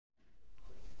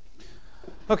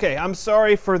Okay, I'm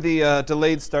sorry for the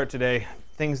delayed start today.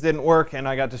 Things didn't work, and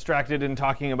I got distracted in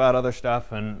talking about other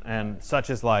stuff, and such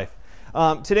is life.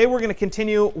 Today we're going to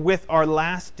continue with our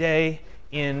last day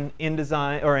in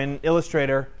InDesign or in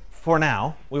Illustrator for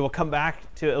now. We will come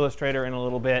back to Illustrator in a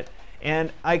little bit,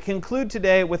 and I conclude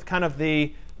today with kind of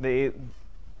the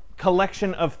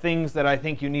collection of things that I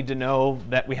think you need to know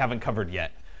that we haven't covered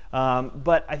yet.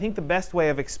 But I think the best way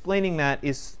of explaining that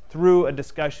is through a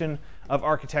discussion of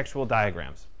architectural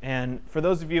diagrams. And for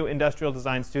those of you industrial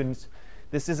design students,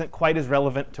 this isn't quite as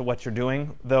relevant to what you're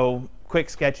doing, though quick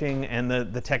sketching and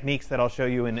the techniques that I'll show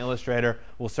you in Illustrator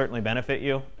will certainly benefit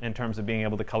you in terms of being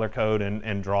able to color code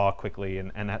and draw quickly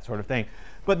and that sort of thing.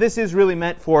 But this is really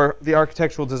meant for the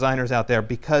architectural designers out there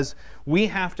because we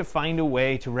have to find a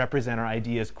way to represent our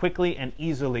ideas quickly and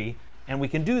easily, and we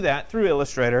can do that through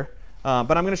Illustrator.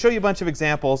 But I'm going to show you a bunch of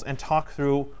examples and talk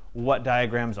through what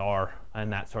diagrams are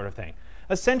and that sort of thing.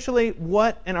 Essentially,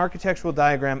 what an architectural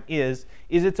diagram is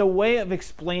it's a way of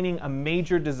explaining a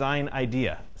major design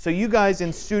idea. So you guys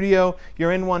in studio,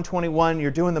 you're in 121, you're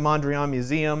doing the Mondrian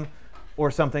Museum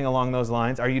or something along those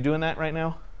lines. Are you doing that right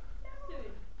now?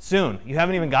 Soon. You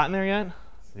haven't even gotten there yet?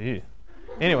 Ew.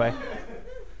 Anyway,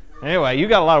 you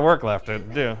got a lot of work left to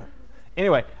do.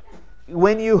 Anyway,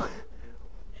 when you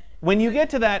get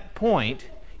to that point,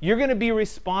 you're going to be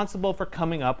responsible for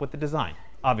coming up with the design,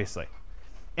 obviously.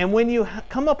 And when you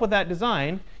come up with that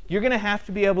design, you're going to have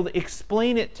to be able to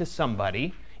explain it to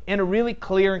somebody in a really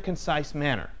clear and concise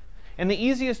manner. And the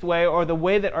easiest way, or the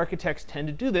way that architects tend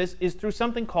to do this, is through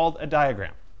something called a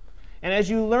diagram. And as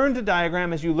you learn to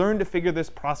diagram, as you learn to figure this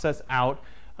process out,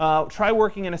 try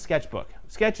working in a sketchbook.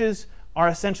 Sketches are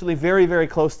essentially very, very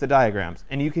close to diagrams.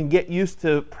 And you can get used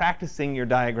to practicing your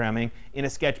diagramming in a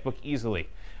sketchbook easily.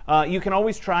 You can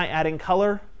always try adding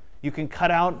color. You can cut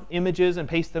out images and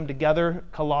paste them together.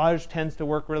 Collage tends to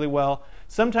work really well.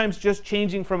 Sometimes just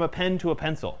changing from a pen to a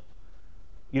pencil.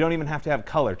 You don't even have to have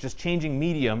color. Just changing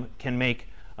medium can make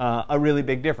a really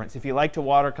big difference. If you like to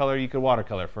watercolor, you could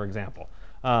watercolor, for example.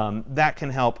 That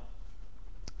can help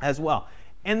as well.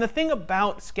 And the thing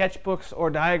about sketchbooks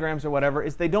or diagrams or whatever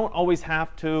is they don't always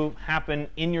have to happen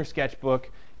in your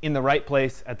sketchbook in the right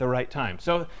place at the right time.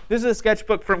 So this is a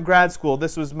sketchbook from grad school.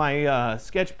 This was my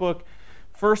sketchbook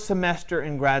first semester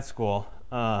in grad school.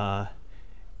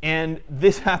 And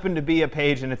this happened to be a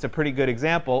page, and it's a pretty good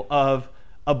example of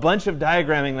a bunch of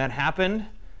diagramming that happened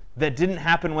that didn't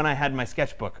happen when I had my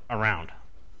sketchbook around.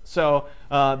 So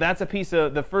that's a piece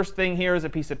of, the first thing here is a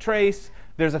piece of trace.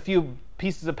 There's a few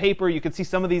pieces of paper. You can see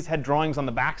some of these had drawings on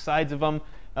the back sides of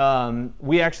them.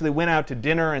 We actually went out to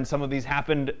dinner, and some of these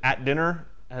happened at dinner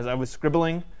as I was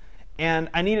scribbling. And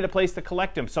I needed a place to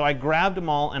collect them. So I grabbed them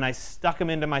all, and I stuck them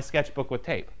into my sketchbook with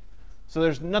tape. So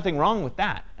there's nothing wrong with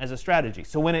that as a strategy.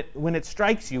 So when it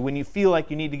strikes you, when you feel like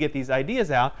you need to get these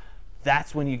ideas out,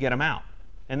 that's when you get them out.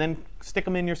 And then stick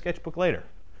them in your sketchbook later.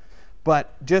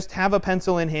 But just have a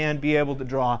pencil in hand, be able to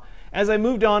draw. As I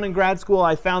moved on in grad school,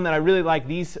 I found that I really like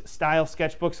these style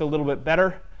sketchbooks a little bit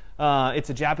better. It's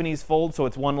a Japanese fold, so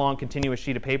it's one long continuous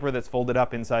sheet of paper that's folded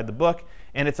up inside the book.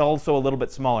 And it's also a little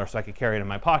bit smaller, so I could carry it in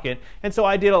my pocket. And so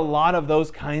I did a lot of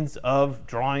those kinds of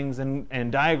drawings and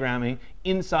diagramming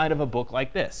inside of a book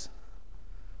like this.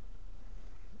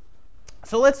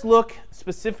 So let's look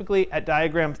specifically at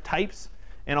diagram types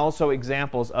and also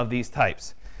examples of these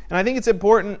types. And I think it's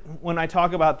important when I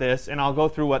talk about this, and I'll go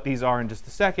through what these are in just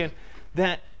a second,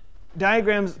 that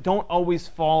diagrams don't always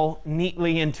fall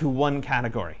neatly into one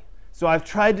category. So I've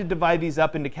tried to divide these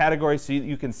up into categories so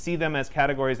you can see them as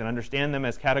categories and understand them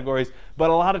as categories, but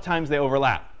a lot of times they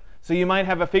overlap. So you might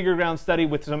have a figure ground study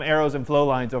with some arrows and flow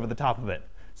lines over the top of it.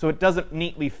 So it doesn't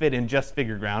neatly fit in just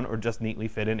figure ground or just neatly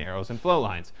fit in arrows and flow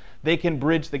lines. They can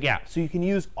bridge the gap. So you can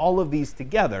use all of these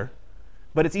together,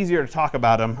 but it's easier to talk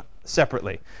about them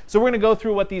separately. So we're going to go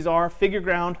through what these are: figure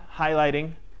ground,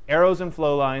 highlighting, arrows and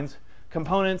flow lines,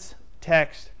 components,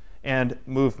 text, and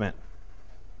movement.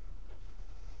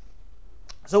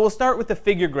 So we'll start with the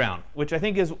figure ground, which I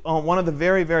think is one of the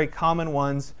very, very common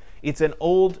ones. It's an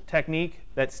old technique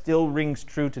that still rings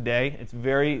true today. It's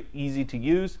very easy to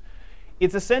use.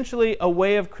 It's essentially a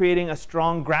way of creating a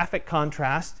strong graphic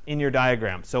contrast in your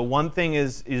diagram. So one thing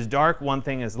is dark, one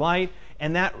thing is light,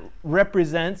 and that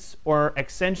represents or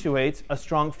accentuates a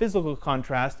strong physical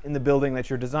contrast in the building that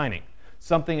you're designing.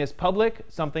 Something is public,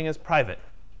 something is private.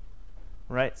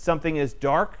 Right? Something is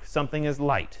dark, something is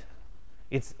light.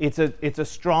 It's a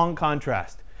strong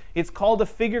contrast. It's called a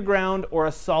figure ground or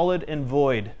a solid and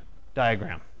void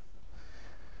diagram.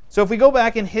 So if we go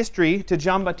back in history to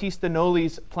Giambattista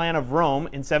Noli's plan of Rome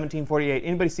in 1748,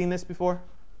 anybody seen this before?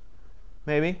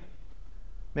 Maybe?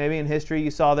 Maybe in history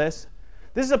you saw this.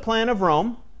 this is a plan of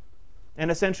Rome. And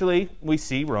essentially, we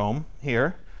see Rome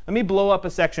here. Let me blow up a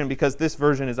section because this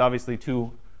version is obviously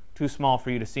too small for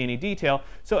you to see any detail.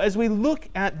 So as we look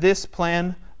at this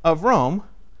plan of Rome,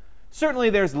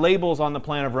 certainly there's labels on the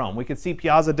plan of Rome. We could see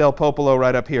Piazza del Popolo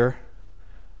right up here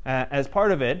as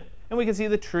part of it. And we can see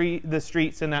the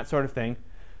streets and that sort of thing.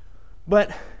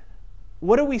 But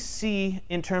what do we see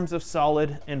in terms of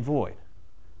solid and void?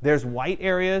 There's white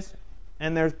areas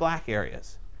and there's black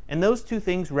areas. And those two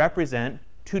things represent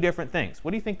two different things.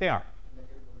 What do you think they are?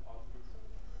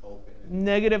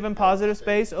 Negative and positive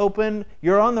space, open.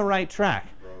 You're on the right track.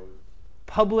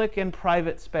 Public and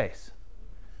private space.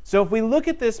 So if we look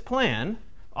at this plan,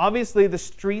 obviously the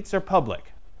streets are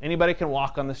public. Anybody can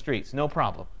walk on the streets, no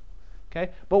problem.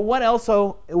 Okay? But what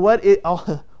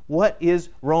is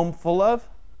Rome full of?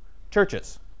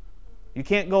 Churches. You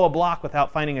can't go a block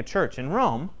without finding a church in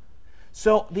Rome.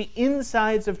 So the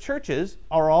insides of churches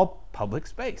are all public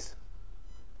space.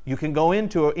 You can go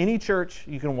into any church,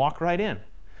 you can walk right in.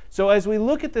 So as we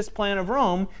look at this plan of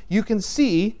Rome, you can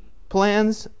see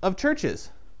plans of churches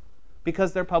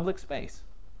because they're public space.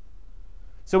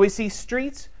 So we see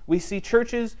streets, we see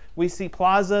churches, we see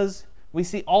plazas, we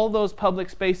see all those public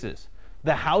spaces.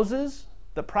 The houses,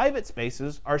 the private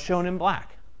spaces, are shown in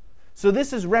black. So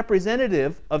this is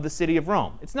representative of the city of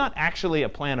Rome. It's not actually a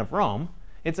plan of Rome.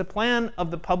 It's a plan of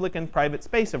the public and private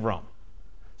space of Rome.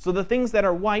 So the things that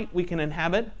are white we can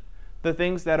inhabit. The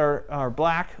things that are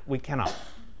black we cannot.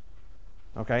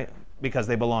 Okay? Because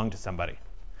they belong to somebody.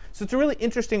 So it's a really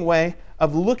interesting way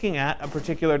of looking at a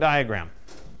particular diagram.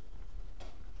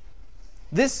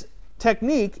 This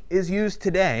technique is used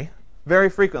today very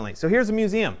frequently. So here's a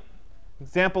museum.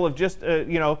 Example of just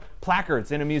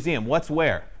placards in a museum. What's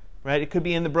where? Right? It could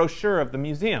be in the brochure of the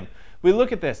museum. We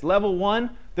look at this. Level 1,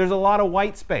 there's a lot of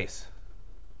white space.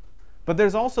 But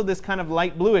there's also this kind of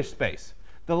light bluish space.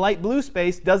 The light blue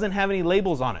space doesn't have any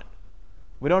labels on it.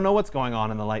 We don't know what's going on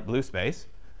in the light blue space.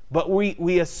 But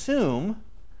we assume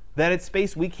that it's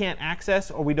space we can't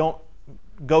access or we don't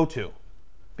go to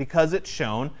because it's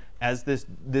shown as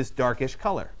this darkish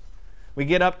color. We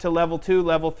get up to level 2,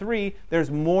 level 3, there's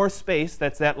more space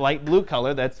that's that light blue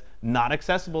color that's not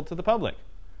accessible to the public.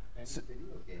 And video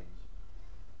games.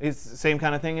 It's the same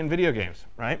kind of thing in video games,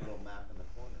 right? A little map in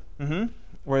the corner.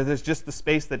 Where there's just the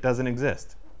space that doesn't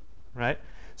exist, right?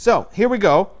 So here we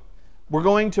go. We're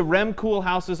going to Rem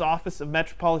Koolhaas's Office of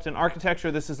Metropolitan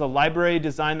Architecture. This is a library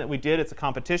design that we did. It's a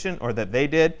competition, or that they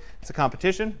did. It's a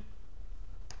competition.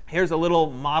 Here's a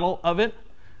little model of it.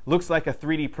 Looks like a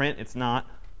 3D print. It's not.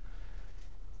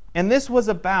 And this was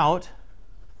about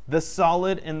the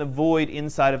solid and the void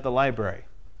inside of the library.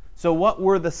 So what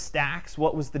were the stacks?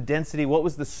 What was the density? What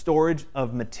was the storage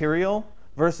of material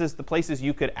versus the places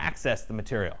you could access the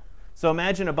material? So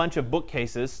imagine a bunch of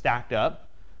bookcases stacked up.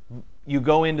 You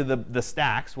go into the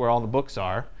stacks where all the books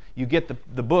are. You get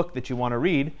the book that you want to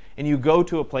read, and you go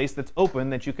to a place that's open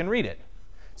that you can read it.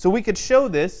 So we could show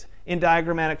this in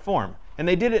diagrammatic form. And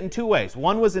they did it in two ways.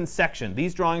 One was in section.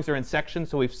 These drawings are in section,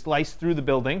 so we've sliced through the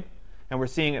building, and we're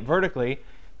seeing it vertically.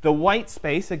 The white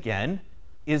space, again,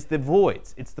 is the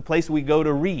voids. It's the place we go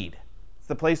to read. It's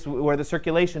the place where the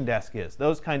circulation desk is.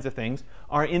 Those kinds of things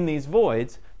are in these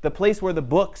voids. The place where the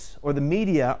books or the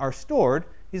media are stored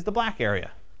is the black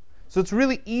area. So it's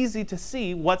really easy to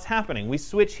see what's happening. We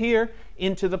switch here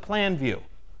into the plan view.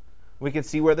 We can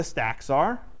see where the stacks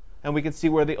are, and we can see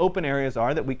where the open areas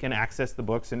are that we can access the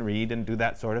books and read and do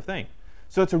that sort of thing.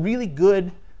 So it's a really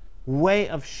good way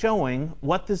of showing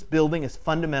what this building is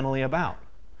fundamentally about.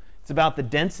 It's about the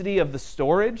density of the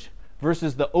storage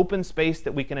versus the open space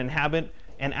that we can inhabit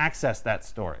and access that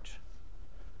storage.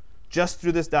 Just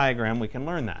through this diagram, we can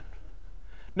learn that.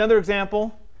 Another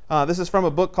example, this is from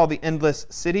a book called The Endless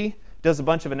City. It does a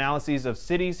bunch of analyses of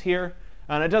cities here.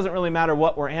 And it doesn't really matter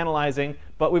what we're analyzing,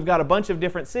 but we've got a bunch of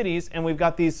different cities, and we've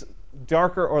got these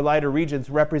darker or lighter regions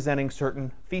representing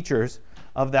certain features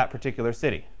of that particular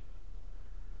city.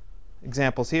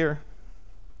 Examples here.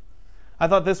 I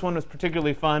thought this one was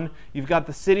particularly fun. You've got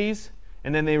the cities,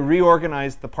 and then they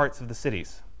reorganized the parts of the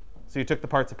cities. So you took the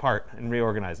parts apart and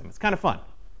reorganized them. It's kind of fun.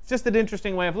 It's just an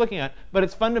interesting way of looking at it, but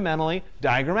it's fundamentally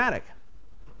diagrammatic.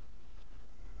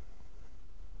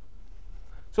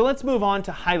 So let's move on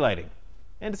to highlighting.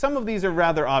 And some of these are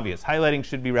rather obvious. Highlighting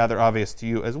should be rather obvious to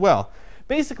you as well.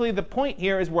 Basically, the point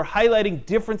here is we're highlighting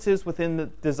differences within the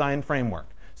design framework.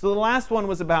 So the last one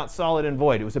was about solid and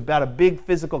void. It was about a big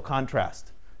physical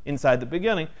contrast inside the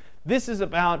beginning. This is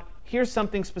about, here's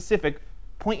something specific.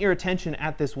 Point your attention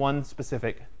at this one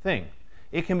specific thing.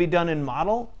 It can be done in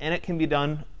model, and it can be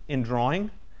done in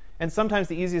drawing. And sometimes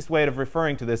the easiest way of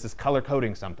referring to this is color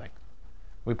coding something.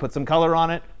 We put some color on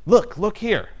it. Look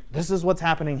here. This is what's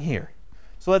happening here.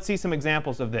 So let's see some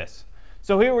examples of this.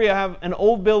 So here we have an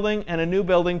old building and a new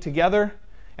building together.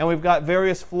 And we've got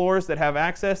various floors that have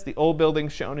access. The old building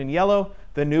shown in yellow,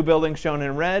 the new building shown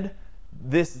in red.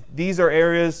 These are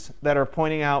areas that are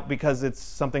pointing out because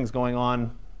something's going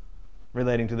on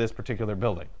relating to this particular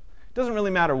building. It doesn't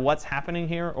really matter what's happening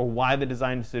here or why the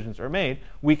design decisions are made.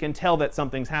 We can tell that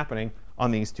something's happening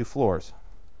on these two floors.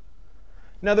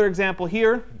 Another example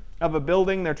here of a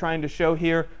building. They're trying to show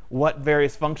here what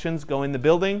various functions go in the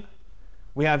building.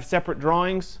 We have separate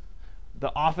drawings.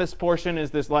 The office portion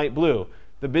is this light blue.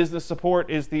 The business support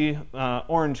is the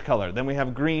orange color. Then we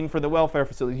have green for the welfare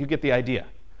facility. You get the idea.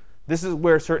 This is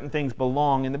where certain things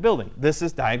belong in the building. This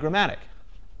is diagrammatic.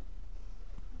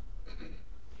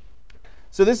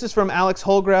 So this is from Alex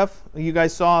Holgraf. You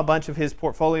guys saw a bunch of his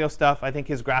portfolio stuff. I think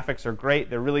his graphics are great.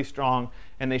 They're really strong,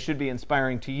 and they should be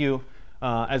inspiring to you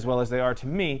as well as they are to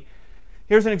me.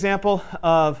 Here's an example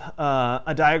of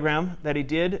a diagram that he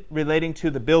did relating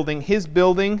to the building. His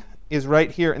building is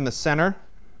right here in the center.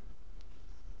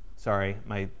 Sorry,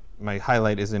 my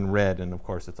highlight is in red, and of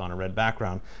course it's on a red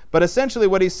background. But essentially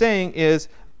what he's saying is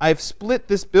I've split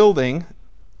this building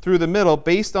through the middle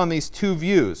based on these two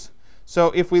views.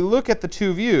 So if we look at the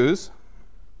two views,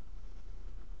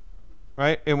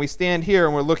 right, and we stand here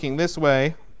and we're looking this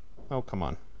way, oh, come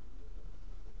on,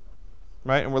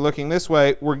 right, and we're looking this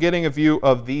way, we're getting a view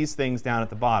of these things down at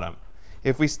the bottom.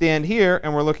 If we stand here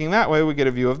and we're looking that way, we get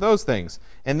a view of those things.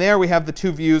 And there we have the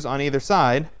two views on either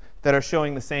side that are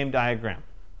showing the same diagram.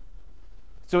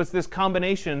 So it's this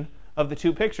combination of the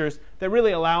two pictures that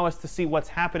really allow us to see what's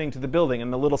happening to the building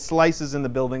and the little slices in the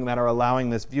building that are allowing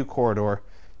this view corridor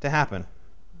to happen.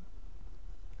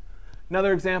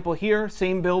 Another example here,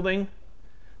 same building.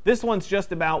 This one's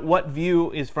just about what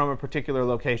view is from a particular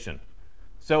location.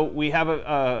 So we have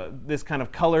this kind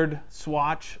of colored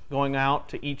swatch going out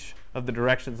to each of the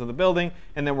directions of the building,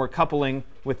 and then we're coupling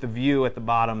with the view at the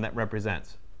bottom that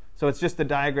represents. So it's just the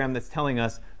diagram that's telling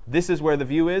us this is where the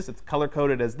view is. It's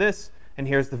color-coded as this, and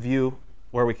here's the view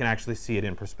where we can actually see it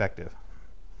in perspective.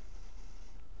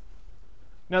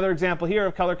 Another example here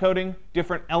of color coding,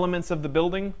 different elements of the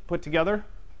building put together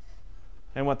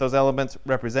and what those elements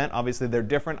represent. Obviously, they're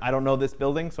different. I don't know this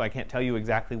building, so I can't tell you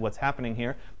exactly what's happening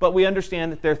here. But we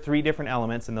understand that there are three different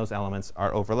elements, and those elements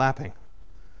are overlapping.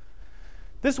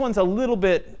 This one's a little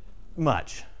bit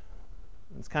much.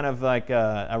 It's kind of like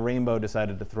a rainbow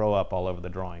decided to throw up all over the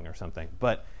drawing or something.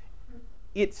 But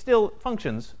it still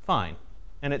functions fine.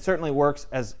 And it certainly works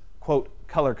as, quote,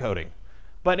 color coding.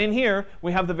 But in here,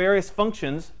 we have the various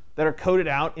functions that are coded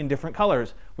out in different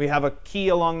colors. We have a key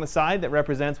along the side that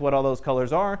represents what all those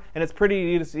colors are. And it's pretty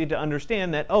easy to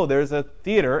understand that, oh, there's a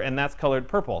theater, and that's colored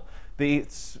purple. The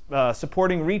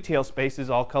supporting retail space is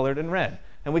all colored in red.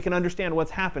 And we can understand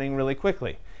what's happening really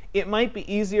quickly. It might be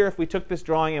easier if we took this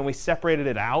drawing and we separated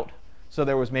it out. So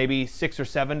there was maybe 6 or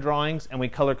 7 drawings, and we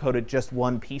color-coded just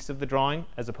one piece of the drawing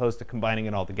as opposed to combining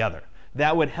it all together.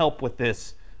 That would help with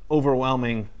this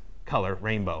overwhelming color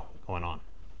rainbow going on.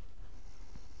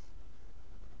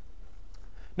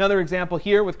 Another example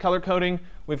here with color coding,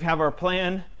 we have our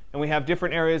plan, and we have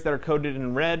different areas that are coded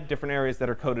in red, different areas that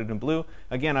are coded in blue.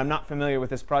 Again, I'm not familiar with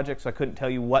this project, so I couldn't tell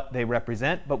you what they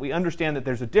represent, but we understand that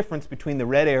there's a difference between the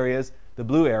red areas, the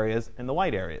blue areas, and the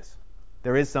white areas.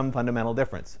 There is some fundamental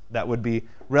difference that would be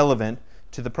relevant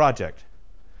to the project.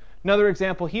 Another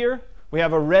example here, we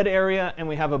have a red area and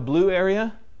we have a blue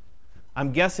area.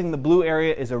 I'm guessing the blue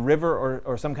area is a river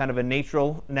or some kind of a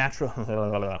natural,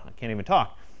 I can't even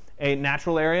talk, a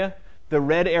natural area. The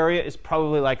red area is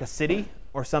probably like a city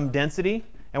or some density,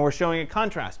 and we're showing a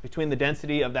contrast between the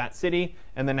density of that city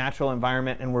and the natural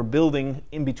environment, and we're building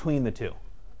in between the two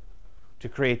to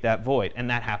create that void, and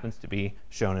that happens to be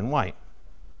shown in white.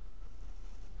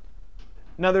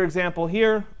 Another example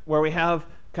here where we have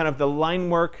kind of the line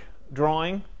work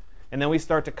drawing, and then we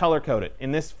start to color code it.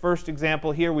 In this first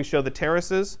example here, we show the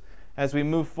terraces. As we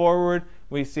move forward,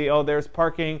 we see, oh, there's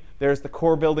parking, there's the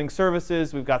core building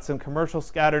services, we've got some commercial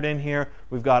scattered in here,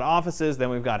 we've got offices, then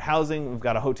we've got housing, we've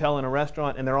got a hotel and a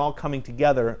restaurant, and they're all coming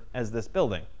together as this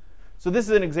building. So this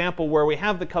is an example where we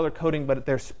have the color coding, but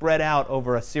they're spread out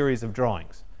over a series of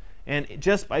drawings. And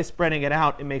just by spreading it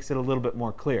out, it makes it a little bit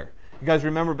more clear. You guys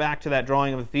remember back to that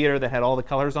drawing of the theater that had all the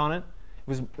colors on it?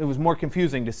 It was more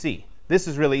confusing to see. This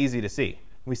is really easy to see.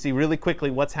 We see really quickly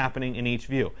what's happening in each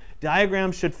view.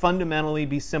 Diagrams should fundamentally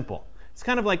be simple. It's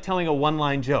kind of like telling a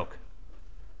one-line joke.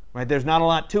 Right? There's not a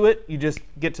lot to it. You just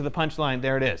get to the punchline.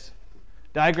 There it is.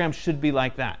 Diagrams should be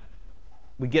like that.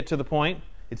 We get to the point.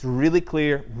 It's really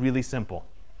clear, really simple.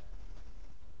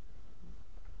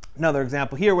 Another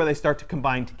example here where they start to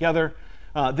combine together.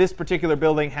 This particular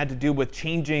building had to do with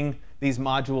changing these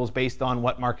modules based on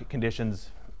what market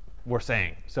conditions were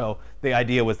saying. So the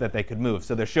idea was that they could move.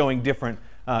 So they're showing different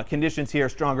conditions here: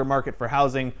 stronger market for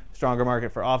housing, stronger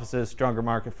market for offices, stronger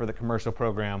market for the commercial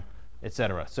program,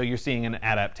 etc. So you're seeing an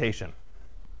adaptation.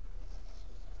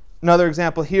 Another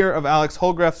example here of Alex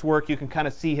Holgreff's work. You can kind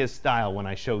of see his style when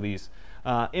I show these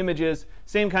images.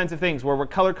 Same kinds of things where we're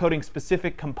color coding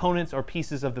specific components or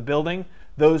pieces of the building.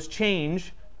 Those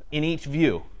change in each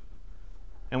view.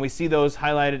 And we see those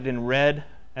highlighted in red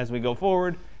as we go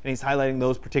forward. And he's highlighting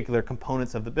those particular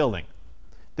components of the building.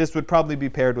 This would probably be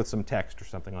paired with some text or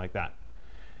something like that.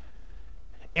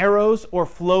 Arrows or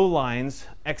flow lines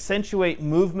accentuate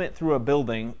movement through a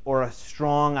building or a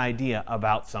strong idea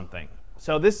about something.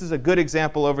 So this is a good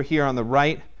example over here on the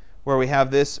right where we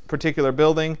have this particular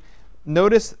building.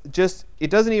 Notice just, it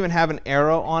doesn't even have an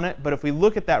arrow on it, but if we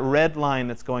look at that red line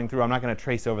that's going through, I'm not going to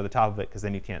trace over the top of it because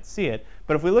then you can't see it,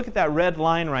 but if we look at that red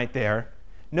line right there,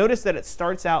 notice that it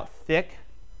starts out thick,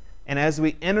 and as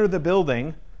we enter the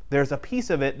building, there's a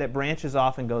piece of it that branches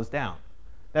off and goes down.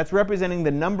 That's representing the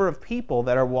number of people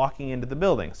that are walking into the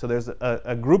building. So there's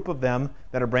a group of them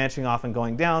that are branching off and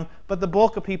going down, but the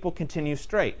bulk of people continue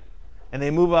straight. And they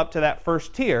move up to that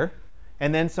first tier,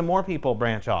 and then some more people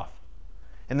branch off.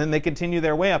 And then they continue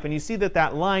their way up, and you see that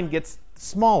that line gets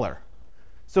smaller.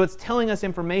 So it's telling us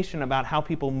information about how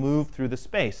people move through the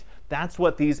space. That's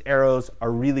what these arrows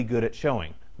are really good at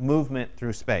showing: movement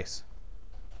through space.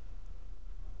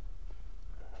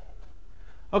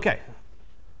 OK,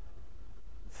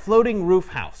 floating roof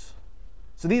house.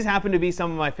 So these happen to be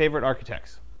some of my favorite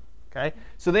architects. OK,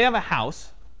 so they have a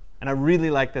house, and I really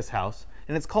like this house,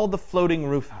 and it's called the floating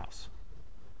roof house.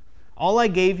 All I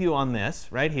gave you on this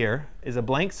right here is a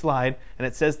blank slide, and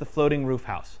it says the floating roof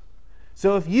house.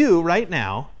 So if you, right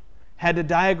now, had to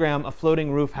diagram a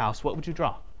floating roof house, what would you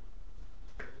draw?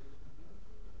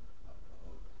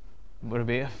 Would it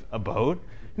be a boat?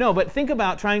 No, but think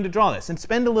about trying to draw this and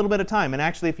spend a little bit of time. And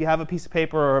actually, if you have a piece of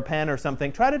paper or a pen or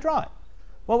something, try to draw it.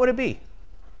 What would it be?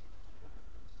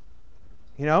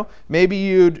 You know, maybe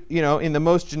you'd, in the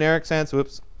most generic sense,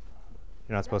 whoops,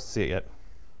 you're not supposed to see it yet.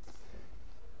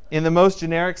 In the most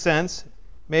generic sense,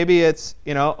 maybe it's,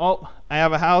 oh, I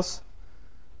have a house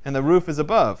and the roof is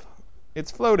above. It's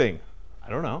floating. I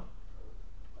don't know.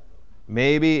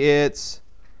 Maybe it's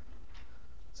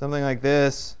something like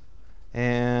this,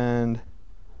 and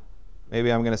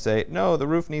maybe I'm going to say, no, the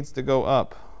roof needs to go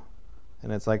up.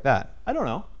 And it's like that. I don't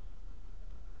know.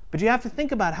 But you have to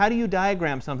think about, how do you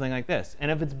diagram something like this?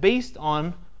 And if it's based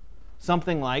on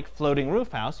something like floating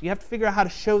roof house, you have to figure out how to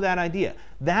show that idea.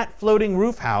 That floating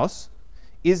roof house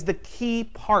is the key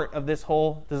part of this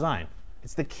whole design.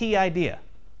 It's the key idea.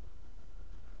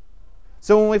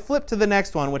 So when we flip to the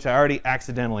next one, which I already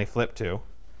accidentally flipped to,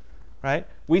 right,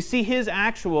 we see his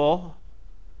actual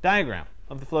diagram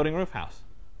of the floating roof house.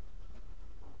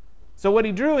 So what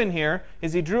he drew in here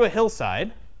is he drew a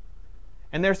hillside,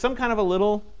 and there's some kind of a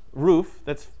little roof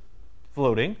that's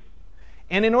floating.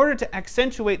 And in order to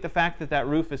accentuate the fact that that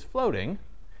roof is floating,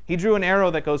 he drew an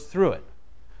arrow that goes through it.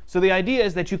 So the idea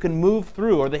is that you can move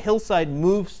through, or the hillside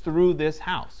moves through this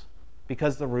house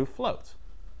because the roof floats.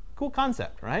 Cool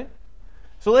concept, right?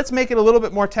 So let's make it a little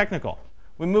bit more technical.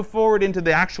 We move forward into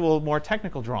the actual more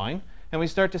technical drawing, and we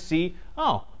start to see,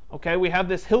 oh, OK, we have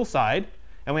this hillside,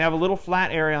 and we have a little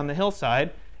flat area on the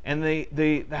hillside, and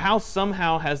the house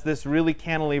somehow has this really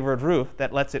cantilevered roof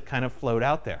that lets it kind of float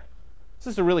out there. This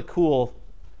is a really cool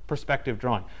perspective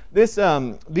drawing. These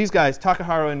guys,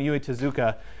 Takaharu and Yui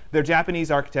Tezuka, they're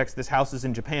Japanese architects. This house is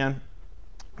in Japan.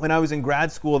 When I was in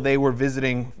grad school, they were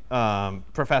visiting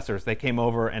professors. They came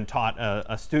over and taught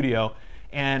a studio,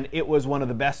 and it was one of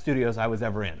the best studios I was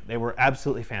ever in. They were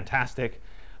absolutely fantastic.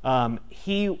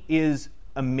 He is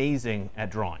amazing at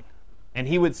drawing. And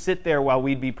he would sit there while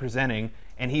we'd be presenting,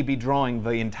 and he'd be drawing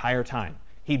the entire time.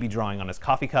 He'd be drawing on his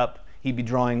coffee cup. He'd be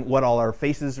drawing what all our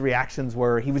faces' reactions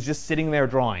were. He was just sitting there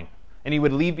drawing. And he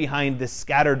would leave behind this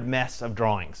scattered mess of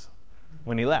drawings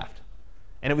when he left.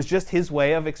 And it was just his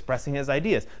way of expressing his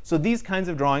ideas. So these kinds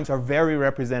of drawings are very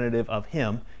representative of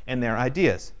him and their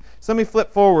ideas. So let me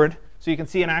flip forward so you can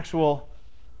see an actual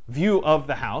view of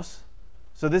the house.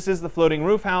 So this is the floating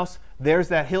roof house. There's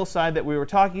that hillside that we were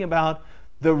talking about.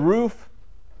 The roof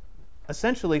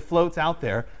essentially floats out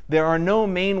there. There are no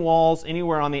main walls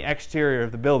anywhere on the exterior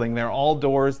of the building. They're all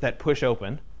doors that push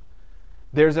open.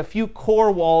 There's a few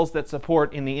core walls that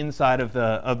support in the inside of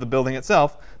the building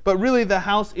itself. But really, the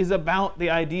house is about the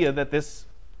idea that this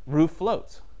roof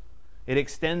floats. It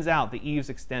extends out. The eaves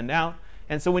extend out.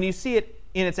 And so when you see it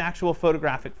in its actual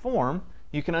photographic form,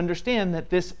 you can understand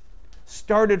that this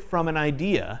started from an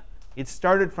idea. It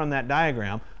started from that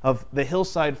diagram of the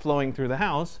hillside flowing through the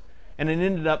house, and it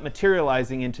ended up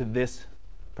materializing into this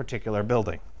particular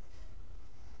building.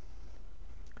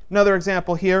 Another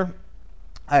example here,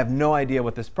 I have no idea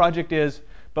what this project is,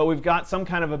 but we've got some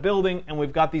kind of a building, and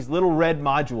we've got these little red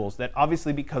modules that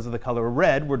obviously, because of the color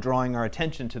red, we're drawing our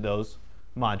attention to those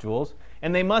modules,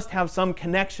 and they must have some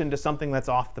connection to something that's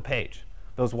off the page.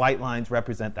 Those white lines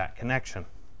represent that connection.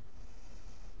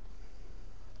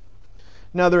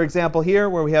 Another example here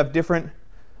where we have different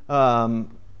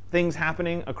things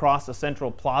happening across a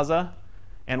central plaza,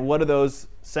 and what do those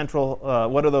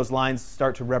lines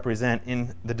start to represent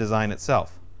in the design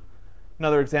itself.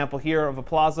 Another example here of a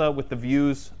plaza with the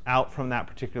views out from that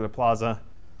particular plaza.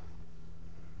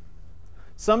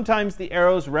 Sometimes the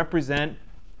arrows represent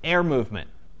air movement.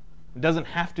 It doesn't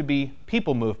have to be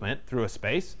people movement through a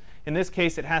space. In this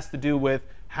case, it has to do with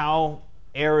how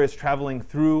air is traveling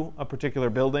through a particular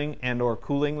building and or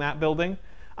cooling that building.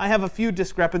 I have a few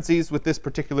discrepancies with this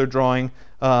particular drawing.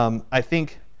 I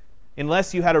think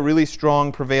unless you had a really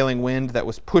strong prevailing wind that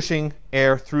was pushing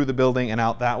air through the building and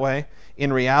out that way,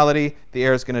 in reality, the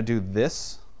air is going to do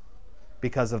this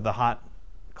because of the hot,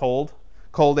 cold.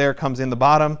 Cold air comes in the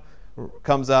bottom,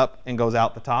 comes up, and goes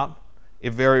out the top.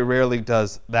 It very rarely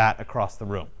does that across the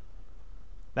room.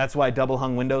 That's why double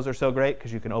hung windows are so great,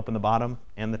 because you can open the bottom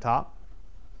and the top.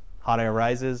 Hot air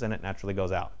rises, and it naturally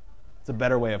goes out. It's a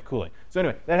better way of cooling. So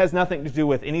anyway, that has nothing to do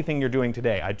with anything you're doing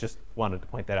today. I just wanted to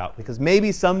point that out, because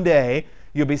maybe someday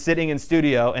you'll be sitting in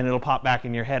studio, and it'll pop back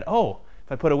in your head, oh,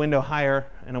 if I put a window higher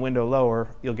and a window lower,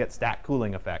 you'll get stack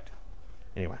cooling effect.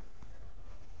 Anyway,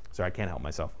 sorry, I can't help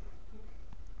myself.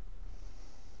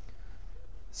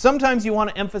 Sometimes you want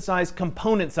to emphasize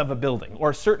components of a building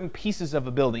or certain pieces of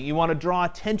a building. You want to draw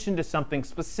attention to something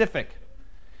specific.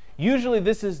 Usually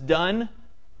this is done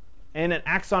in an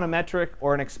axonometric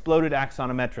or an exploded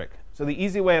axonometric. So the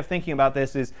easy way of thinking about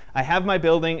this is I have my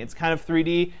building, it's kind of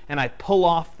 3D, and I pull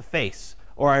off the face,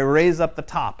 or I raise up the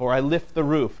top, or I lift the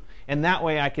roof. And that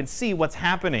way I can see what's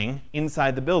happening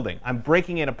inside the building. I'm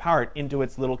breaking it apart into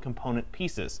its little component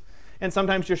pieces. And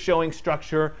sometimes you're showing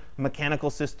structure, mechanical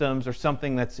systems, or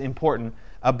something that's important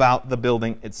about the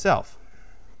building itself.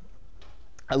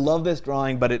 I love this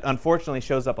drawing, but it unfortunately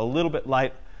shows up a little bit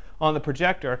light on the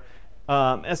projector.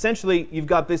 Essentially, you've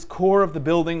got this core of the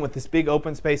building with this big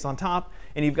open space on top,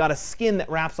 and you've got a skin that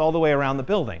wraps all the way around the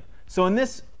building. So in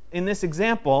this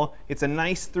example, it's a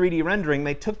nice 3D rendering.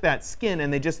 They took that skin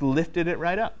and they just lifted it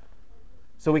right up.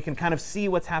 So we can kind of see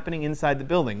what's happening inside the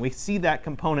building. We see that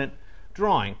component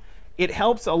drawing. It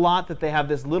helps a lot that they have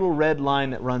this little red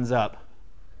line that runs up,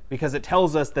 because it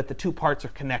tells us that the two parts are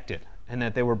connected and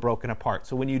that they were broken apart.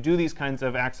 So when you do these kinds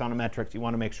of axonometrics, you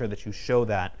want to make sure that you show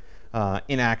that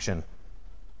in action.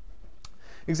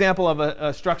 Example of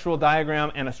a structural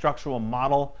diagram and a structural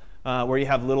model where you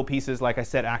have little pieces, like I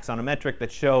said, axonometric,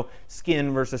 that show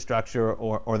skin versus structure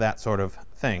or that sort of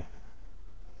thing.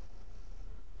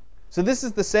 So this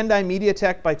is the Sendai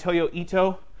MediaTek by Toyo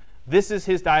Ito. This is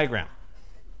his diagram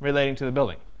relating to the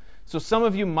building. So some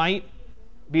of you might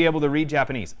be able to read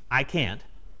Japanese. I can't.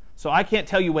 So I can't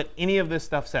tell you what any of this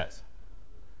stuff says.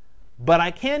 But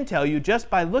I can tell you, just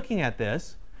by looking at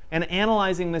this and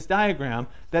analyzing this diagram,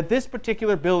 that this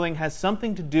particular building has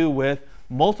something to do with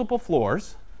multiple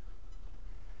floors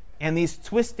and these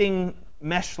twisting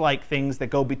mesh-like things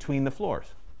that go between the floors.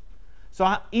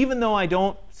 So even though I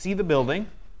don't see the building,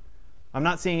 I'm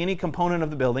not seeing any component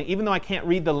of the building, even though I can't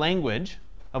read the language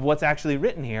of what's actually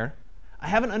written here, I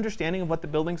have an understanding of what the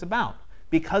building's about,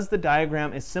 because the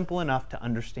diagram is simple enough to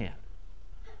understand.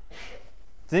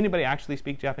 Does anybody actually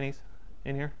speak Japanese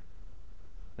in here?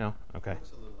 No? OK.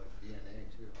 Looks a little like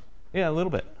DNA, too. Yeah, a little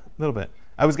bit. A little bit.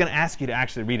 I was going to ask you to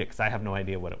actually read it, because I have no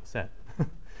idea what it said.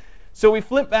 So we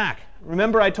flip back.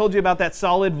 Remember I told you about that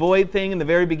solid void thing in the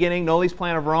very beginning, Nolli's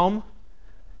Plan of Rome?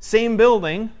 Same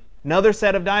building, another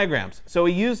set of diagrams. So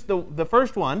we used the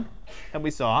first one that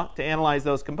we saw to analyze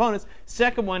those components.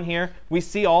 Second one here, we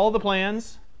see all the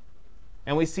plans,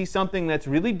 and we see something that's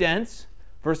really dense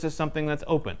versus something that's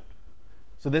open.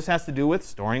 So this has to do with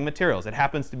storing materials. It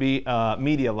happens to be a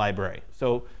media library.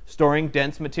 So storing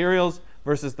dense materials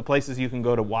versus the places you can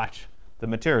go to watch the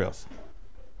materials.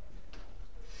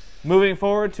 Moving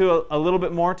forward to a little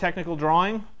bit more technical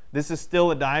drawing. This is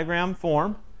still a diagram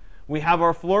form. We have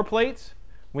our floor plates,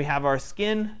 we have our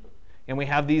skin, and we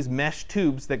have these mesh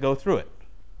tubes that go through it.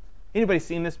 Anybody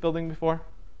seen this building before?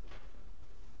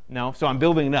 No? So I'm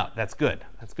building it up. That's good.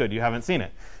 That's good. You haven't seen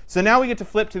it. So now we get to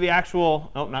flip to the actual,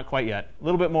 oh, not quite yet. A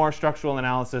little bit more structural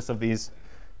analysis of these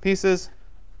pieces.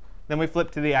 Then we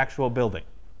flip to the actual building.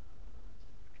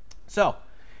 So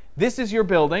this is your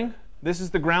building. This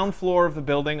is the ground floor of the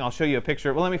building. I'll show you a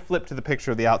picture. Well, let me flip to the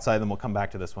picture of the outside, then we'll come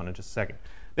back to this one in just a second.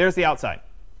 There's the outside.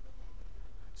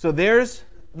 So there's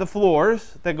the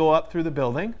floors that go up through the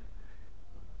building.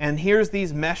 And here's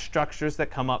these mesh structures that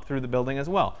come up through the building as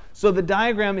well. So the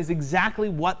diagram is exactly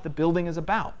what the building is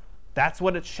about. That's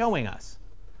what it's showing us.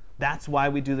 That's why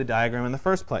we do the diagram in the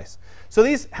first place. So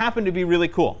these happen to be really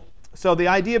cool. So the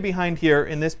idea behind here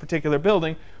in this particular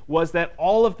building was that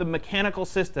all of the mechanical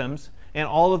systems and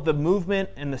all of the movement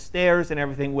and the stairs and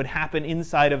everything would happen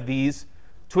inside of these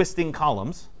twisting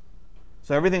columns.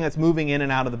 So everything that's moving in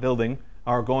and out of the building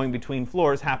or going between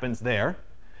floors happens there.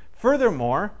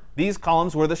 Furthermore, these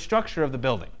columns were the structure of the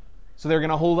building. So they're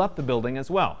going to hold up the building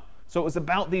as well. So it was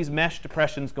about these mesh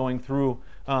depressions going through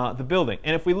the building.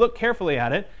 And if we look carefully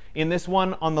at it, in this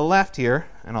one on the left here,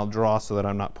 and I'll draw so that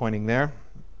I'm not pointing there,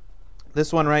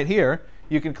 this one right here,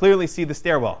 you can clearly see the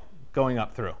stairwell going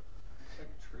up through. It's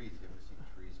like trees. You ever see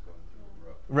trees going through a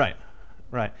roof? Right,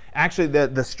 right. Actually,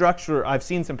 the structure, I've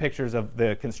seen some pictures of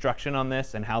the construction on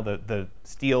this and how the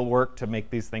steel worked to make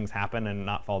these things happen and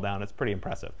not fall down. It's pretty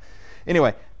impressive.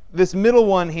 Anyway, this middle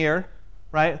one here,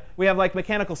 right, we have like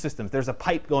mechanical systems. There's a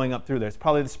pipe going up through there. It's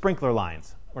probably the sprinkler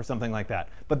lines or something like that.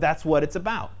 But that's what it's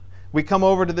about. We come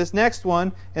over to this next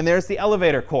one, and there's the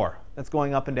elevator core that's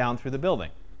going up and down through the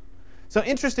building. So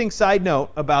interesting side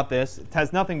note about this. It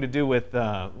has nothing to do with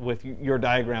your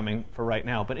diagramming for right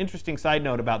now. But interesting side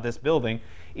note about this building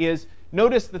is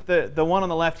notice that the one on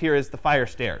the left here is the fire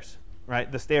stairs.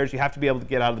 Right? The stairs, you have to be able to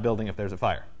get out of the building if there's a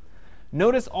fire.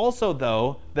 Notice also,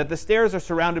 though, that the stairs are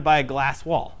surrounded by a glass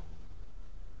wall.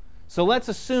 So let's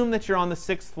assume that you're on the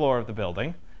 6th floor of the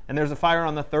building, and there's a fire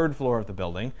on the 3rd floor of the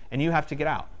building, and you have to get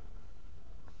out.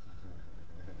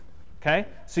 Okay?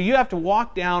 So you have to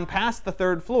walk down past the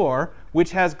 3rd floor,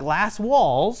 which has glass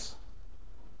walls,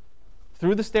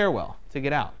 through the stairwell to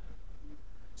get out.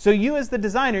 So you as the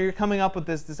designer, you're coming up with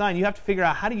this design. You have to figure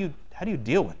out how do you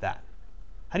deal with that?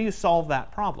 How do you solve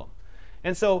that problem?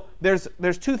 And so there's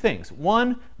two things.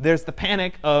 One, there's the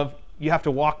panic of you have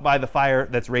to walk by the fire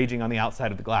that's raging on the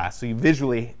outside of the glass. So you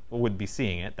visually would be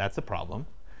seeing it. That's a problem.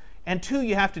 And two,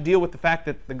 you have to deal with the fact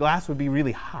that the glass would be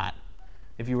really hot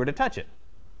if you were to touch it.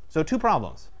 So two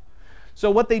problems.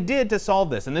 So what they did to solve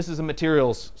this, and this is a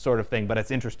materials sort of thing, but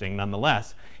it's interesting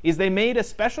nonetheless, is they made a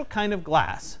special kind of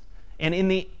glass. And in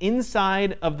the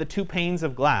inside of the two panes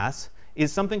of glass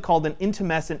is something called an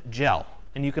intumescent gel.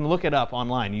 And you can look it up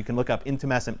online. You can look up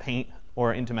intumescent paint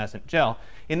or intumescent gel.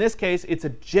 In this case, it's a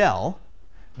gel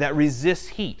that resists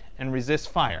heat and resists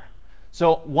fire.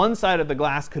 So one side of the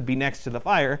glass could be next to the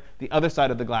fire. The other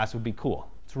side of the glass would be cool.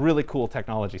 It's really cool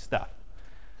technology stuff.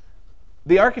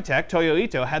 The architect, Toyo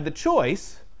Ito, had the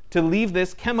choice to leave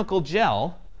this chemical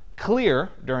gel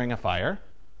clear during a fire,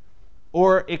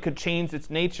 or it could change its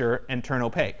nature and turn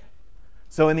opaque.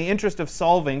 So in the interest of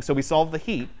solving, so we solved the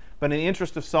heat, but in the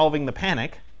interest of solving the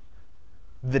panic,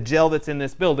 the gel that's in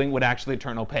this building would actually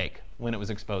turn opaque when it was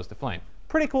exposed to flame.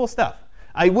 Pretty cool stuff.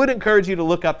 I would encourage you to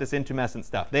look up this intumescent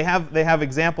stuff. They have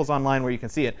examples online where you can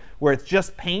see it, where it's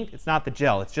just paint. It's not the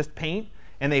gel. It's just paint.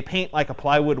 And they paint like a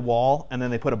plywood wall, and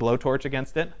then they put a blowtorch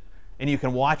against it. And you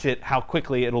can watch it, how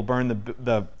quickly it'll burn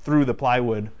through the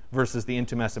plywood versus the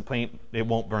intumescent paint. It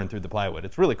won't burn through the plywood.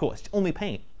 It's really cool. It's only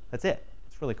paint. That's it.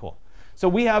 It's really cool. So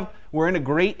we're in a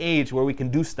great age where we can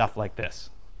do stuff like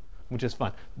this, which is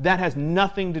fun. That has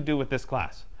nothing to do with this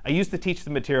class. I used to teach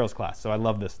the materials class, so I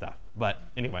love this stuff. But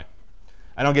anyway,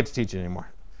 I don't get to teach it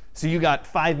anymore. So you got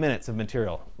 5 minutes of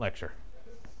material lecture.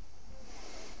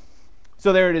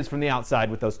 So there it is from the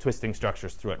outside with those twisting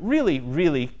structures through it. Really,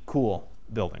 really cool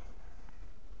building.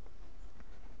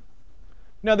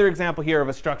 Another example here of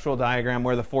a structural diagram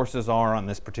where the forces are on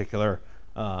this particular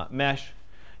mesh.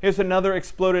 Here's another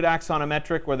exploded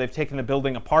axonometric where they've taken the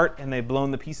building apart and they've blown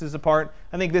the pieces apart.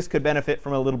 I think this could benefit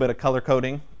from a little bit of color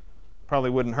coding. Probably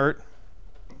wouldn't hurt.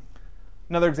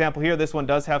 Another example here, this one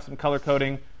does have some color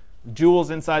coding.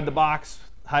 Jewels inside the box,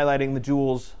 highlighting the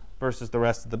jewels versus the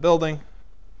rest of the building.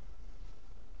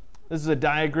 This is a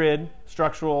diagrid,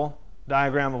 structural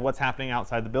diagram of what's happening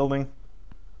outside the building.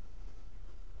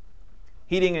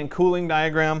 Heating and cooling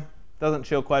diagram. Doesn't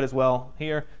show quite as well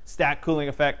here. Stack cooling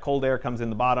effect, cold air comes in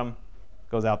the bottom,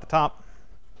 goes out the top.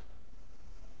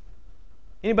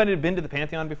 Anybody been to the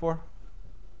Pantheon before?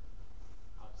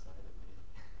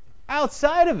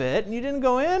 Outside of it? And you didn't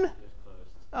go in?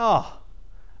 Oh.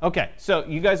 OK, so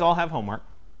you guys all have homework.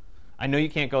 I know you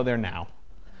can't go there now,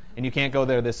 and you can't go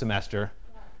there this semester.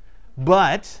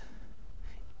 But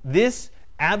this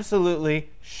absolutely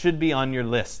should be on your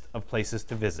list of places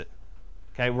to visit.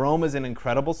 Okay, Rome is an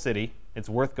incredible city. It's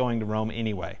worth going to Rome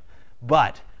anyway.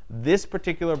 But this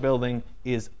particular building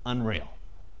is unreal.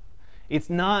 It's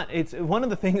one of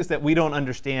the things that we don't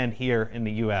understand here in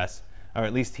the US, or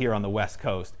at least here on the West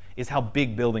Coast, is how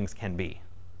big buildings can be.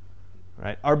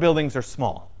 Right? Our buildings are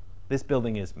small. This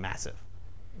building is massive.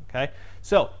 Okay?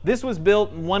 So this was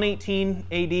built in 118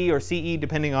 AD or CE,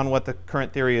 depending on what the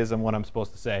current theory is and what I'm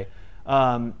supposed to say,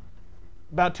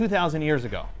 about 2,000 years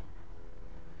ago.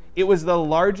 It was the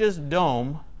largest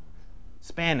dome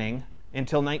spanning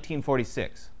until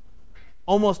 1946.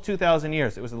 Almost 2,000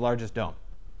 years, it was the largest dome.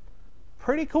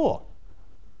 Pretty cool.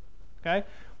 Okay?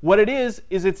 What it is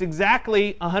it's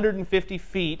exactly 150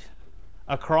 feet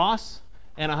across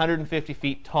and 150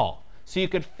 feet tall. So you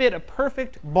could fit a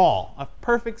perfect ball, a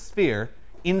perfect sphere,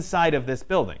 inside of this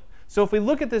building. So if we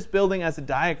look at this building as a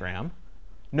diagram,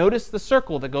 notice the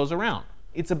circle that goes around.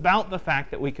 It's about the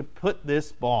fact that we could put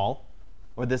this ball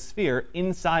or this sphere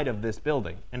inside of this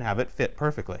building and have it fit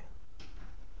perfectly.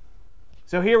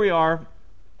 So here we are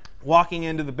walking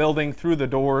into the building through the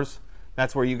doors.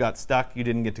 That's where you got stuck. You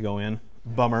didn't get to go in.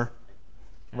 Bummer,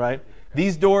 right?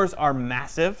 These doors are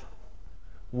massive,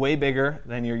 way bigger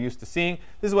than you're used to seeing.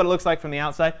 This is what it looks like from the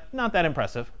outside. Not that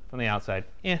impressive from the outside.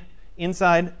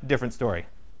 Inside, different story.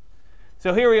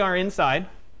 So here we are inside.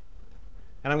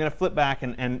 And I'm going to flip back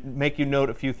and make you note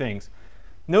a few things.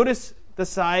 Notice the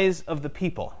size of the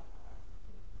people.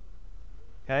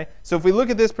 Okay? So if we look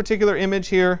at this particular image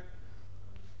here,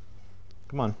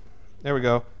 come on, there we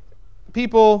go.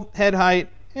 People, head height,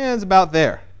 it's about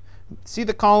there. See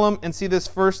the column and see this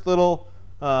first little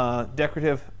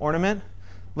decorative ornament?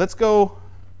 Let's go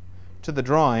to the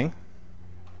drawing.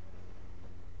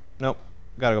 Nope,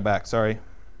 got to go back, sorry.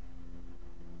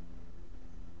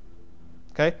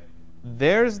 Okay,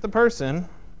 there's the person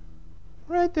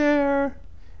right there.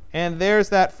 And there's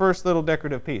that first little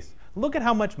decorative piece. Look at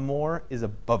how much more is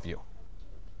above you.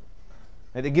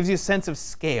 Right? It gives you a sense of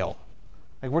scale.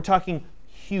 Like, we're talking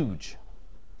huge.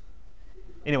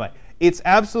 Anyway, it's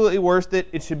absolutely worth it.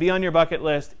 It should be on your bucket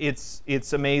list.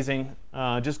 It's amazing.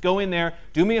 Just go in there.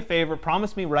 Do me a favor.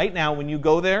 Promise me right now when you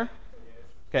go there,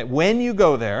 okay, when you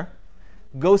go there,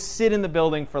 go sit in the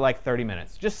building for like 30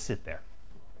 minutes. Just sit there.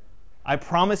 I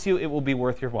promise you it will be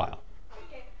worth your while.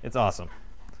 It's awesome.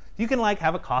 You can like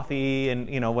have a coffee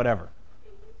and whatever.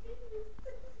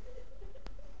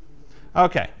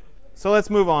 Okay, so let's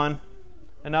move on.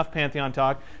 Enough Pantheon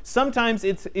talk. Sometimes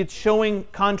it's showing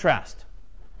contrast.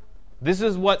 This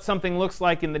is what something looks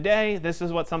like in the day. This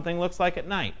is what something looks like at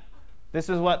night. This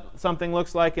is what something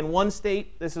looks like in one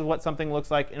state. This is what something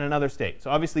looks like in another state.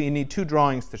 So obviously you need two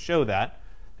drawings to show that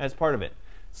as part of it.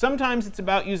 Sometimes it's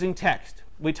about using text.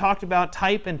 We talked about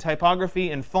type and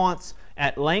typography and fonts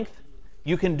at length.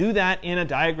 You can do that in a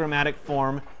diagrammatic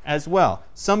form as well.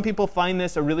 Some people find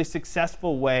this a really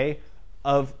successful way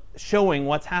of showing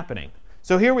what's happening.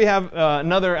 So here we have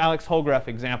another Alex Holgraf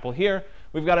example here.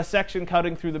 We've got a section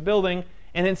cutting through the building,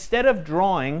 and instead of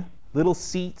drawing little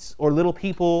seats or little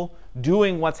people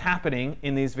doing what's happening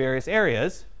in these various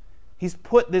areas, he's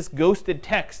put this ghosted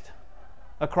text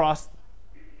across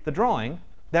the drawing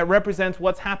that represents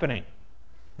what's happening.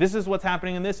 This is what's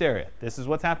happening in this area. This is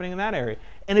what's happening in that area.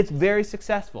 And it's very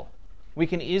successful. We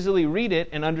can easily read it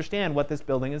and understand what this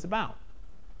building is about.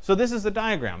 So this is a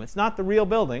diagram. It's not the real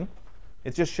building.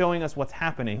 It's just showing us what's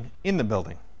happening in the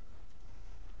building.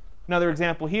 Another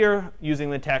example here,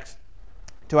 using the text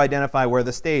to identify where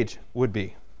the stage would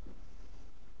be.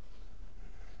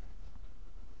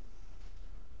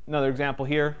 Another example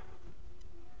here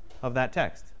of that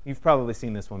text. You've probably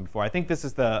seen this one before. I think this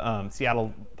is the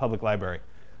Seattle Public Library,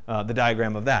 the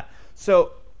diagram of that.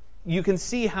 So you can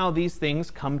see how these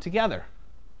things come together.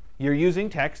 You're using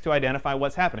text to identify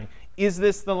what's happening. Is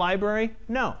this the library?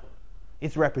 No.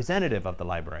 It's representative of the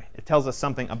library. It tells us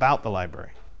something about the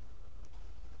library.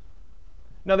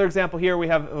 Another example here, we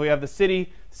have the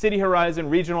city horizon,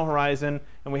 regional horizon,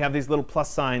 and we have these little plus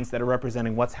signs that are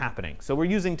representing what's happening. So we're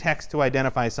using text to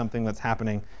identify something that's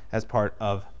happening as part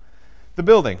of the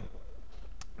building.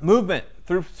 Movement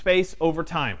through space over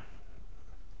time.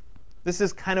 This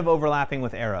is kind of overlapping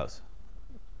with arrows.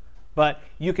 But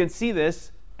you can see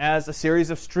this as a series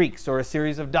of streaks or a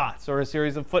series of dots or a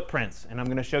series of footprints. And I'm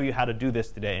going to show you how to do this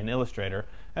today in Illustrator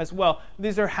as well.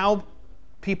 These are how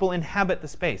people inhabit the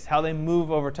space, how they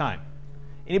move over time.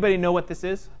 Anybody know what this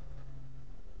is?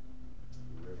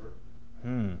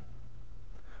 River.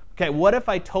 Okay, what if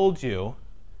I told you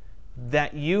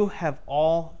that you have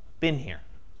all been here?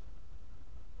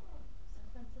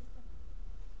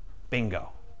 Bingo.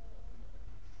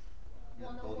 Yeah,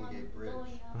 Golden Gate Bridge.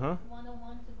 Uh-huh.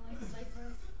 101 to going to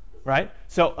Cyprus. Right?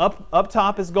 So up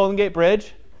top is Golden Gate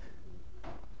Bridge.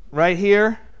 Right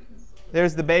here,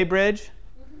 there's the Bay Bridge.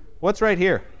 What's right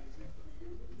here?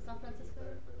 San Francisco.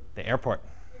 The airport,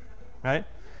 right?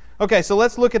 OK, so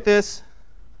let's look at this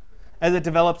as it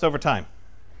develops over time.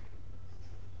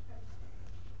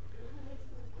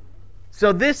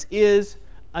 So this is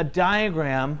a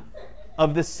diagram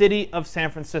of the city of San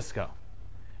Francisco.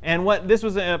 And this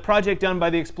was a project done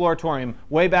by the Exploratorium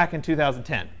way back in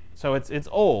 2010. So it's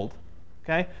old.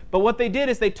 Okay? But what they did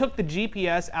is they took the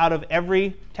GPS out of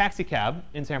every taxi cab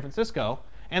in San Francisco,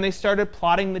 and they started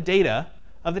plotting the data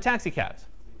of the taxi cabs.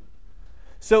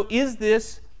 So is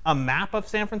this a map of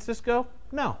San Francisco?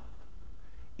 No.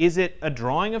 Is it a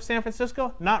drawing of San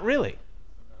Francisco? Not really.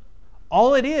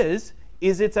 All it is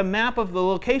it's a map of the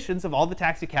locations of all the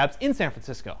taxi cabs in San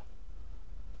Francisco.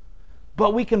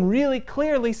 But we can really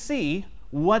clearly see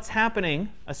what's happening,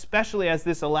 especially as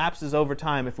this elapses over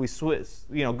time. If we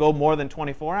go more than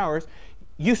 24 hours,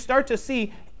 you start to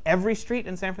see every street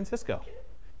in San Francisco.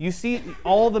 You see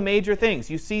all the major things.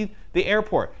 You see the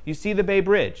airport. You see the Bay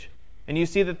Bridge. And you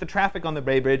see that the traffic on the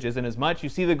Bay Bridge isn't as much. You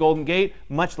see the Golden Gate,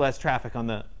 much less traffic on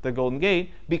the Golden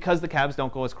Gate because the cabs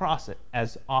don't go across it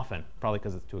as often, probably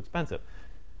because it's too expensive.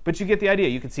 But you get the idea.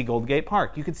 You can see Golden Gate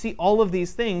Park. You can see all of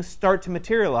these things start to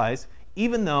materialize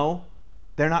even though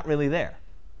they're not really there.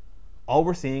 All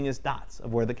we're seeing is dots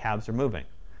of where the cabs are moving.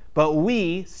 But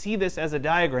we see this as a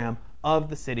diagram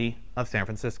of the city of San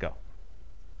Francisco.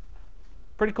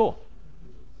 Pretty cool.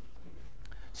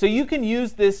 So you can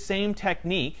use this same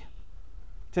technique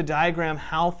to diagram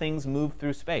how things move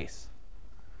through space.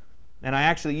 And I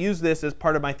actually use this as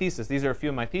part of my thesis. These are a few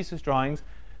of my thesis drawings.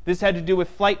 This had to do with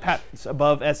flight patterns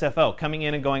above SFO, coming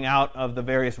in and going out of the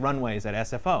various runways at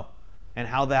SFO, and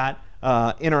how that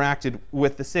interacted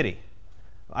with the city.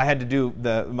 I had to do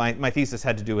my thesis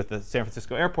had to do with the San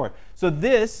Francisco airport. So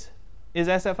this is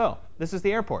SFO. This is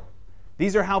the airport.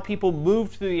 These are how people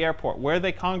moved through the airport, where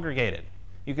they congregated.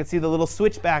 You can see the little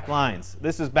switchback lines.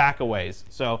 This is back a ways.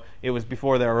 So it was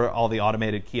before there were all the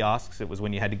automated kiosks. It was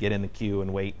when you had to get in the queue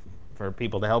and wait for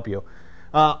people to help you.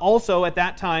 Also, at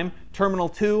that time, Terminal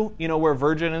 2, where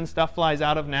Virgin and stuff flies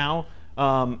out of now,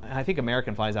 I think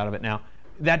American flies out of it now,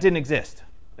 that didn't exist.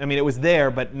 I mean, it was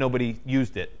there, but nobody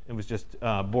used it. It was just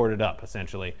boarded up,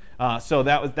 essentially. So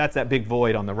that's that big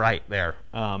void on the right there.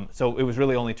 So it was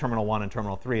really only Terminal 1 and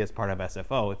Terminal 3 as part of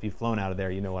SFO. If you've flown out of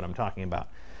there, you know what I'm talking about.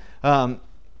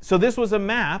 So this was a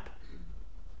map,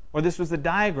 or this was a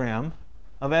diagram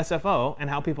of SFO and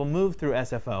how people move through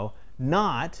SFO,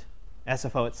 not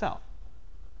SFO itself.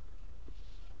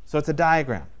 So it's a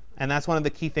diagram. And that's one of the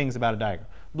key things about a diagram.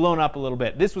 Blown up a little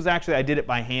bit. This was actually, I did it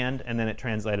by hand, and then it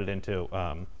translated into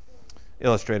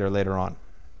Illustrator later on.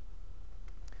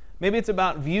 Maybe it's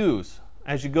about views.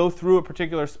 As you go through a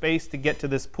particular space to get to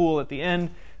this pool at the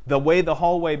end, the way the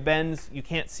hallway bends, you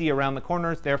can't see around the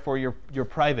corners, therefore you're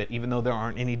private, even though there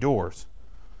aren't any doors.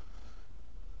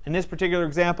 In this particular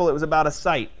example, it was about a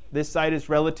site. This site is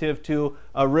relative to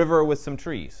a river with some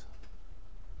trees.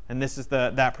 And this is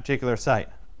that particular site.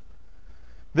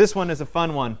 This one is a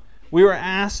fun one. We were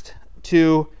asked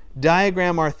to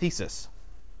diagram our thesis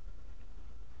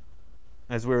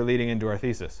as we were leading into our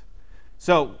thesis.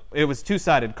 So it was a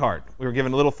two-sided card. We were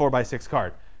given a little 4x6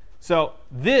 card. So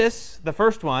this, the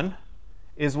first one,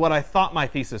 is what I thought my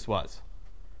thesis was.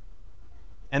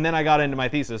 And then I got into my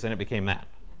thesis, and it became that.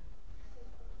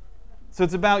 So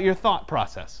it's about your thought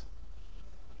process.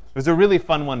 It was a really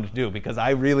fun one to do, because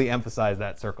I really emphasized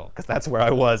that circle, because that's where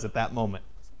I was at that moment.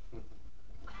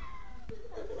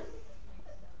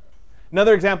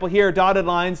 Another example here, dotted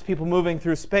lines, people moving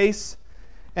through space,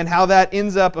 and how that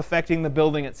ends up affecting the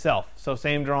building itself. So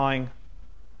same drawing,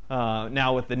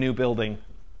 now with the new building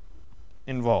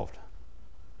involved.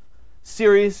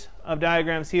 Series of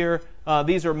diagrams here.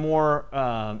 These are more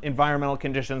environmental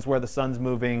conditions where the sun's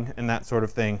moving and that sort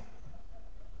of thing.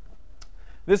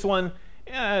 This one,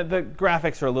 the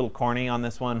graphics are a little corny on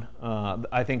this one.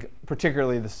 I think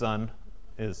particularly the sun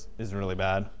is really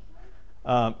bad.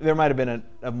 There might have been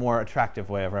a more attractive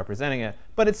way of representing it,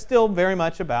 but it's still very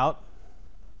much about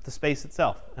the space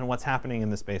itself and what's happening in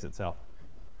the space itself.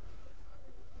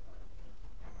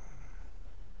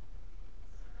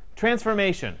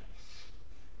 Transformation.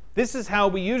 This is how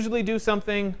we usually do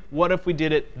something. What if we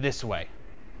did it this way?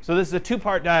 So this is a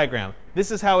two-part diagram.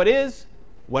 This is how it is.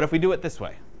 What if we do it this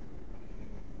way?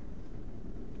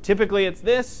 Typically it's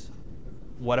this.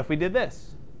 What if we did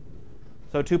this?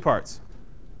 So two parts.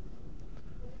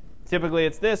 Typically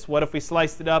it's this. What if we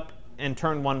sliced it up and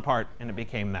turned one part and it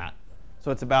became that? So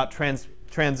it's about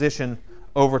transition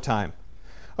over time.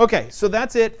 OK, so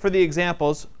that's it for the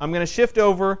examples. I'm going to shift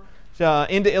over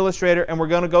into Illustrator, and we're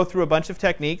going to go through a bunch of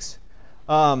techniques.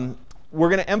 We're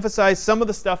going to emphasize some of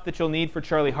the stuff that you'll need for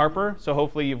Charlie Harper. So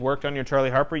hopefully you've worked on your Charlie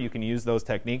Harper. You can use those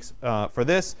techniques for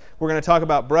this. We're going to talk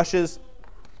about brushes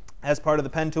as part of the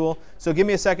pen tool. So give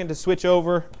me a second to switch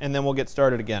over, and then we'll get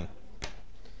started again.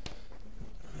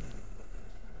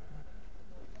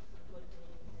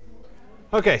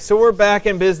 OK, so we're back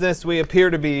in business. We appear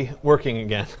to be working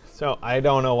again. So I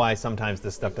don't know why sometimes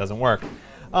this stuff doesn't work.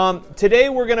 Today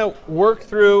we're going to work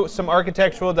through some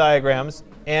architectural diagrams.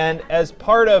 And as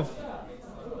part of,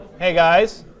 hey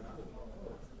guys,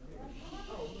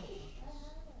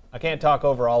 I can't talk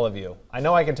over all of you. I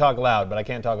know I can talk loud, but I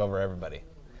can't talk over everybody.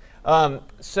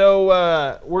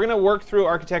 So we're going to work through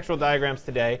architectural diagrams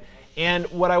today. And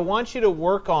what I want you to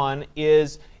work on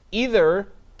is either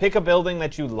pick a building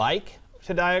that you like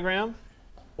to diagram,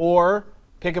 or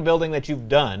pick a building that you've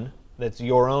done that's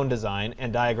your own design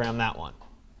and diagram that one.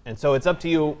 And so it's up to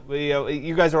you.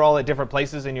 You guys are all at different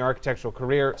places in your architectural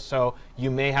career, so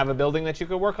you may have a building that you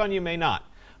could work on, you may not.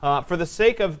 For the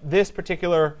sake of this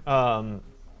particular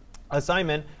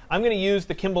assignment, I'm going to use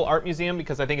the Kimball Art Museum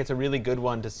because I think it's a really good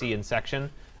one to see in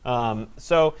section.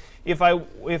 So if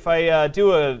I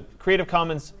do a Creative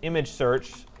Commons image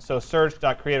search, so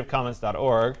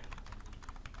search.creativecommons.org,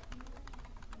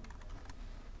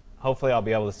 hopefully I'll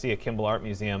be able to see a Kimball Art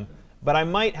Museum. But I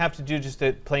might have to do just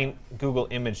a plain Google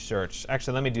image search.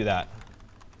 Actually, let me do that.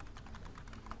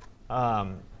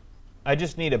 I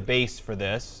just need a base for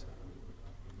this.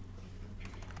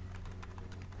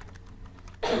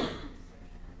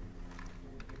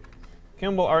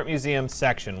 Kimball Art Museum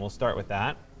section. We'll start with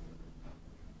that.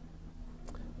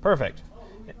 Perfect.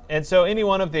 And so any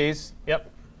one of these, yep,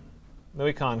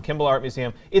 Louis Kahn, Kimball Art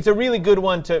Museum. It's a really good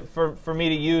one for me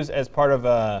to use as part of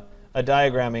a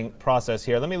diagramming process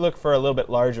here. Let me look for a little bit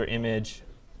larger image.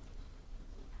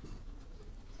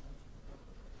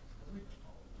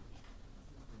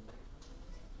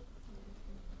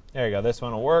 There you go. This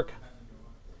one will work.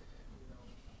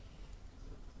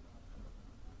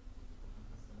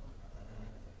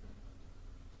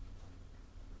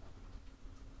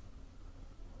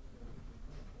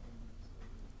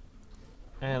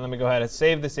 And let me go ahead and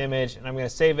save this image. And I'm going to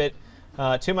save it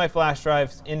to my flash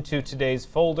drives into today's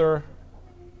folder.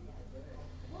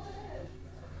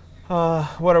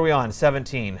 What are we on?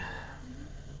 17.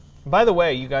 By the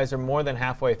way, you guys are more than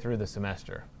halfway through the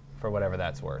semester, for whatever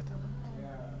that's worth.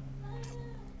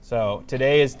 So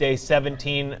today is day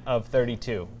 17 of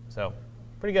 32. So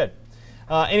pretty good.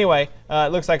 Anyway,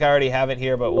 it looks like I already have it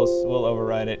here, but we'll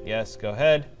override it. Yes, go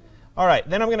ahead. All right,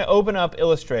 then I'm going to open up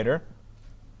Illustrator.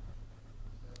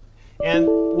 And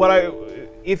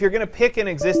if you're going to pick an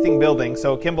existing building,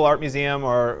 so Kimball Art Museum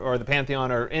or the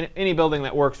Pantheon or any building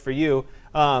that works for you,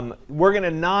 we're going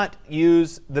to not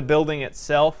use the building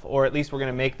itself, or at least we're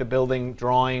going to make the building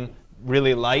drawing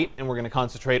really light, and we're going to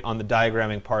concentrate on the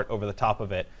diagramming part over the top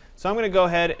of it. So I'm going to go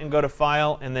ahead and go to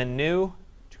File and then New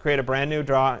to create a brand new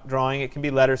drawing. It can be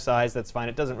letter size. That's fine.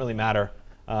 It doesn't really matter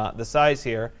the size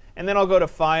here. And then I'll go to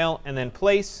File and then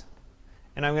Place,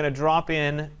 and I'm going to drop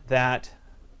in that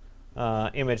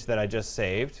image that I just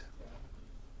saved.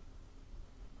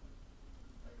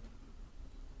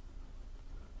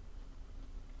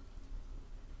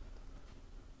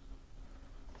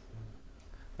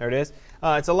 There it is.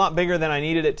 It's a lot bigger than I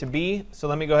needed it to be, so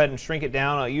let me go ahead and shrink it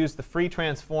down. I'll use the free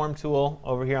transform tool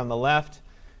over here on the left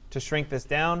to shrink this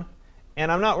down.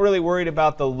 And I'm not really worried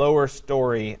about the lower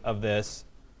story of this.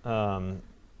 I'm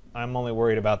only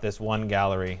worried about this one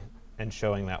gallery and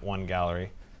showing that one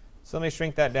gallery. So let me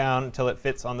shrink that down until it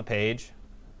fits on the page.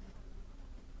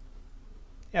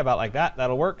 Yeah, about like that.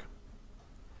 That'll work.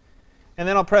 And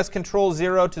then I'll press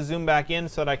Control-0 to zoom back in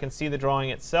so that I can see the drawing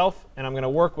itself. And I'm going to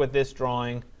work with this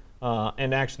drawing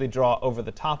and actually draw over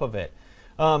the top of it.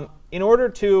 In order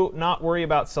to not worry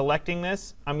about selecting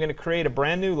this, I'm going to create a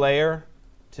brand new layer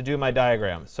to do my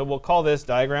diagram. So we'll call this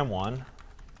Diagram 1.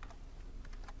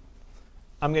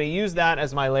 I'm going to use that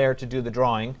as my layer to do the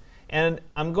drawing. And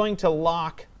I'm going to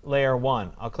lock Layer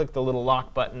 1. I'll click the little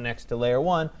lock button next to Layer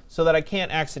 1 so that I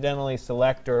can't accidentally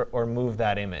select or move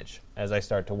that image as I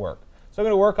start to work. So I'm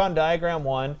going to work on Diagram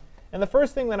 1. And the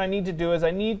first thing that I need to do is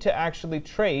I need to actually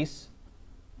trace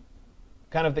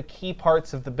kind of the key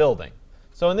parts of the building.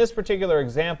 So in this particular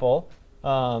example,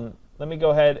 let me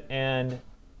go ahead and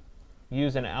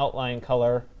use an outline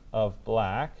color of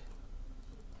black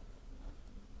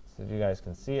so you guys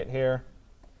can see it here.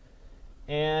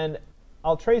 And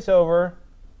I'll trace over.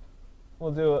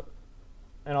 We'll do it,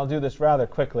 and I'll do this rather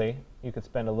quickly. You could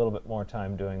spend a little bit more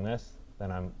time doing this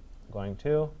than I'm going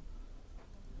to.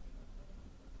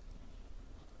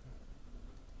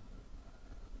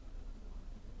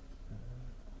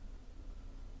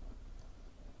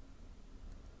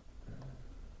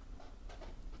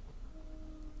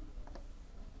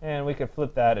 And we could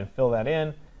flip that and fill that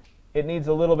in. It needs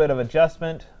a little bit of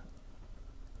adjustment.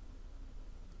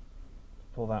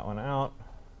 Pull that one out.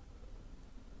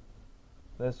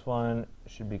 This one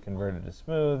should be converted to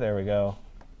smooth. There we go.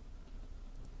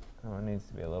 That one needs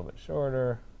to be a little bit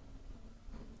shorter.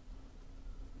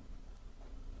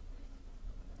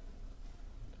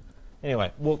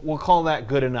 Anyway, we'll call that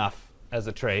good enough as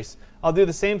a trace. I'll do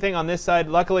the same thing on this side.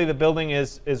 Luckily, the building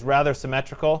is rather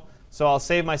symmetrical, so I'll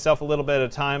save myself a little bit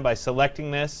of time by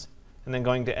selecting this and then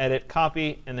going to Edit,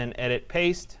 Copy, and then Edit,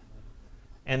 Paste.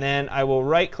 And then I will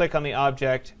right-click on the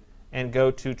object and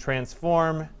go to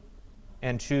Transform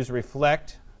and choose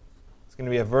Reflect. It's going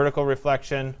to be a vertical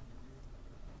reflection.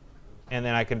 And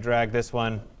then I can drag this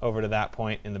one over to that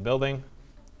point in the building.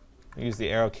 Use the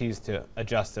arrow keys to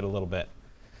adjust it a little bit.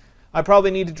 I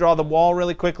probably need to draw the wall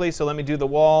really quickly, so let me do the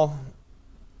wall.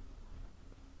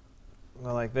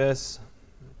 Go like this.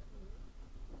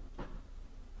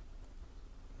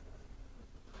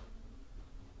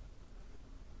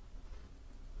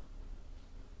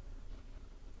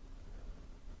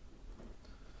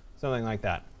 Something like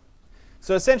that.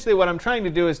 So essentially what I'm trying to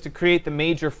do is to create the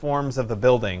major forms of the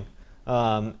building.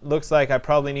 Looks like I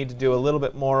probably need to do a little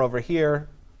bit more over here.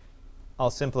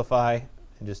 I'll simplify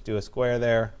and just do a square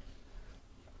there.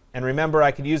 And remember,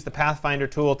 I could use the Pathfinder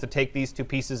tool to take these two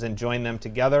pieces and join them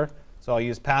together. So I'll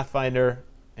use Pathfinder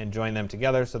and join them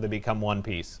together so they become one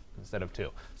piece instead of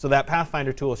two. So that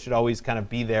Pathfinder tool should always kind of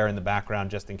be there in the background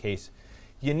just in case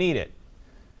you need it.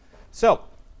 So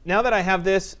now that I have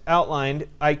this outlined,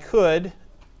 I could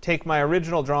take my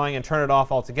original drawing and turn it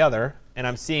off altogether. And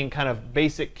I'm seeing kind of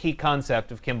basic key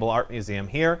concept of Kimball Art Museum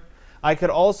here. I could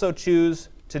also choose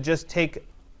to just take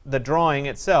the drawing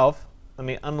itself. Let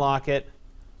me unlock it.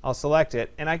 I'll select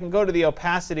it. And I can go to the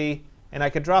opacity, and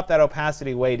I could drop that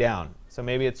opacity way down. So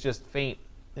maybe it's just faint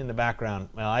in the background.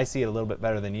 Well, I see it a little bit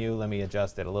better than you. Let me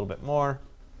adjust it a little bit more.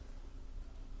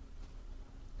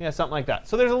 Yeah, something like that.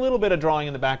 So there's a little bit of drawing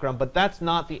in the background, but that's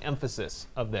not the emphasis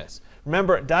of this.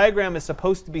 Remember, a diagram is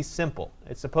supposed to be simple.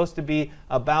 It's supposed to be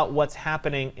about what's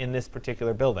happening in this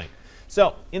particular building.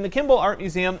 So in the Kimball Art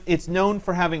Museum, it's known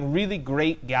for having really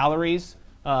great galleries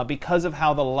because of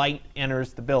how the light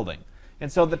enters the building.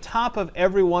 And so the top of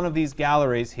every one of these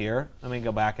galleries here, let me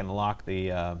go back and lock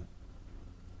the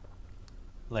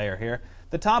layer here.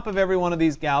 The top of every one of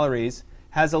these galleries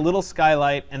has a little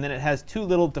skylight, and then it has two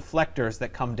little deflectors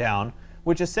that come down,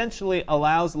 which essentially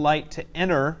allows light to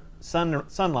enter,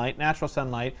 sunlight, natural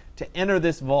sunlight, to enter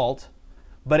this vault,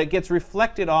 but it gets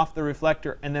reflected off the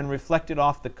reflector and then reflected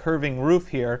off the curving roof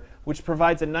here, which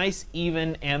provides a nice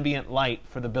even ambient light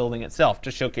for the building itself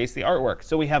to showcase the artwork.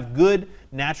 So we have good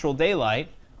natural daylight,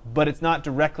 but it's not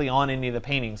directly on any of the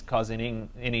paintings causing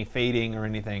any fading or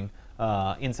anything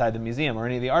inside the museum or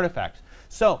any of the artifacts.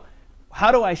 So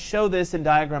how do I show this in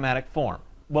diagrammatic form?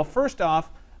 Well, first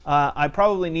off, I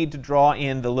probably need to draw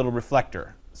in the little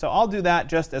reflector. So I'll do that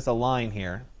just as a line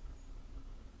here.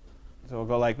 So we'll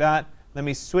go like that. Let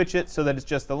me switch it so that it's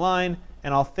just a line,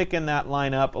 and I'll thicken that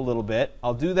line up a little bit.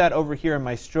 I'll do that over here in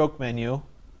my stroke menu.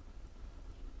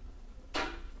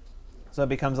 So it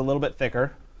becomes a little bit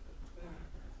thicker.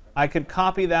 I could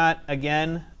copy that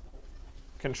again,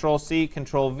 Control-C,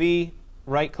 Control-V,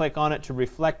 right-click on it to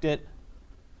reflect it.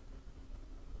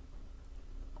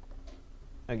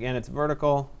 Again, it's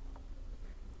vertical,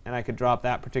 and I could drop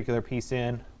that particular piece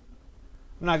in.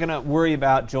 I'm not going to worry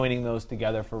about joining those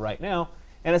together for right now.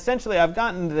 And essentially, I've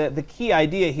gotten the key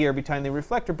idea here behind the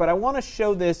reflector, but I want to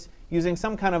show this using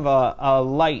some kind of a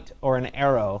light or an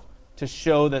arrow to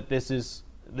show that this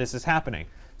is happening.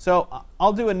 So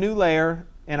I'll do a new layer,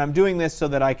 and I'm doing this so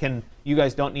that I can, you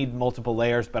guys don't need multiple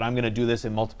layers, but I'm going to do this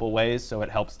in multiple ways, so it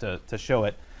helps to show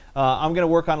it. I'm going to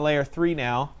work on layer 3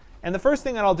 now. And the first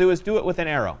thing that I'll do is do it with an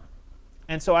arrow.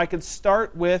 And so I could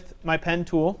start with my pen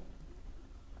tool.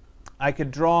 I could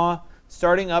draw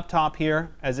starting up top here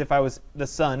as if I was the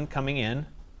sun coming in.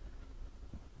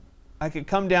 I could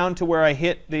come down to where I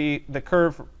hit the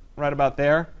curve right about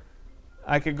there.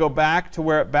 I could go back to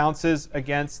where it bounces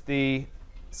against the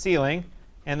ceiling.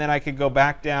 And then I could go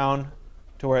back down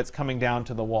to where it's coming down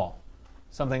to the wall.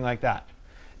 Something like that.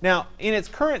 Now, in its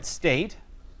current state,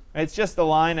 it's just a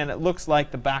line, and it looks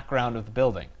like the background of the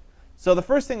building. So the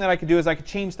first thing that I could do is I could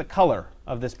change the color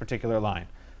of this particular line.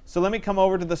 So let me come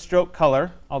over to the stroke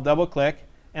color. I'll double-click,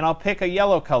 and I'll pick a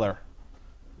yellow color.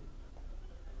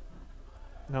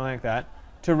 Something like that,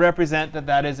 to represent that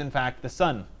that is, in fact, the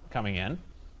sun coming in.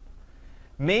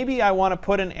 Maybe I want to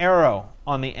put an arrow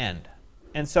on the end.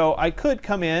 And so I could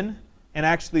come in and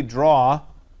actually draw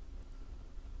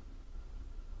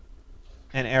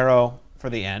an arrow for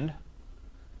the end.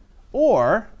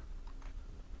 Or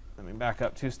let me back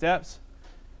up 2 steps.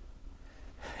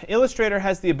 Illustrator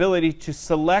has the ability to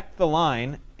select the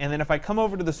line, and then if I come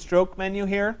over to the stroke menu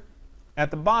here, at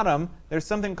the bottom there's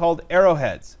something called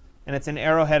arrowheads, and it's an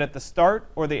arrowhead at the start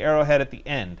or the arrowhead at the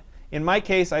end. In my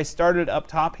case, I started up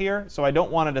top here, so I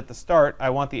don't want it at the start.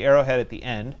 I want the arrowhead at the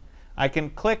end. I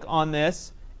can click on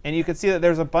this, and you can see that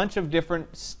there's a bunch of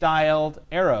different styled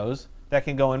arrows that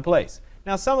can go in place.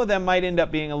 Now, some of them might end up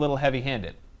being a little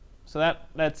heavy-handed, so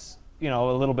that's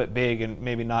a little bit big and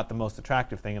maybe not the most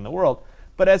attractive thing in the world.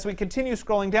 But as we continue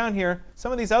scrolling down here,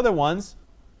 some of these other ones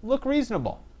look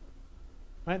reasonable.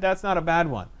 Right? That's not a bad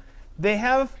one. They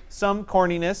have some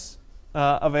corniness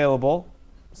available.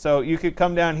 So you could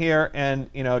come down here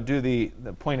and do the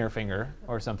pointer finger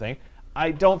or something.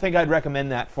 I don't think I'd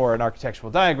recommend that for an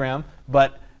architectural diagram,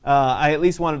 but I at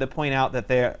least wanted to point out that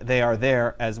they are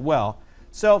there as well.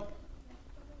 So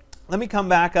let me come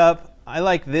back up. I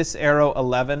like this arrow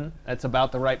 11. That's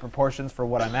about the right proportions for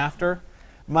what I'm after.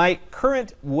 My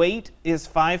current weight is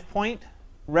 5 point.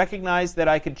 Recognize that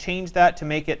I could change that to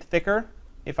make it thicker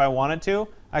if I wanted to.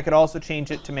 I could also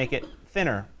change it to make it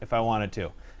thinner if I wanted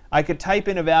to. I could type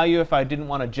in a value if I didn't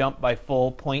want to jump by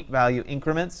full point value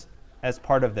increments as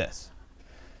part of this.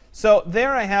 So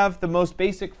there I have the most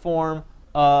basic form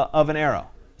of an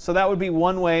arrow. So that would be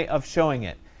one way of showing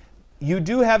it. You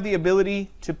do have the ability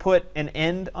to put an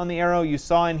end on the arrow. You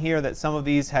saw in here that some of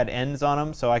these had ends on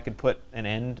them, so I could put an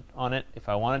end on it if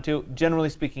I wanted to. Generally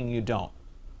speaking, you don't.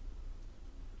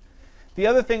 The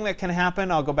other thing that can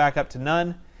happen, I'll go back up to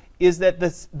none, is that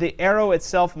the arrow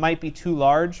itself might be too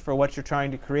large for what you're trying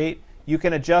to create. You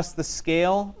can adjust the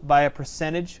scale by a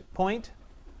percentage point.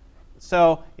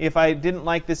 So if I didn't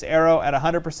like this arrow at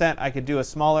 100%, I could do a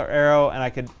smaller arrow and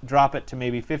I could drop it to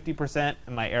maybe 50%,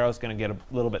 and my arrow is going to get a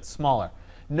little bit smaller.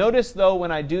 Notice, though,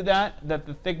 when I do that the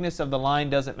thickness of the line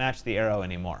doesn't match the arrow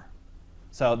anymore.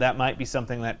 So that might be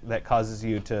something that causes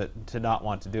you to not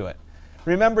want to do it.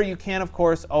 Remember, you can, of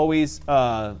course, always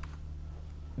draw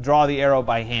the arrow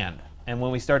by hand. And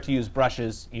when we start to use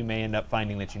brushes, you may end up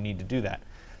finding that you need to do that.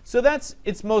 So that's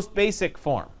its most basic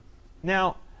form.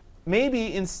 Now,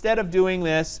 maybe instead of doing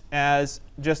this as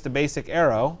just a basic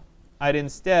arrow, I'd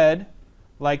instead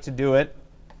like to do it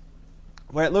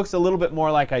where it looks a little bit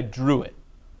more like I drew it.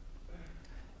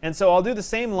 And so I'll do the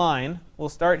same line. We'll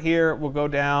start here, we'll go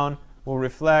down, we'll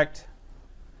reflect,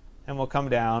 and we'll come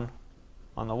down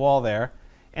on the wall there.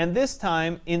 And this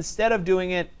time, instead of doing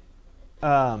it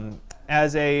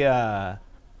as a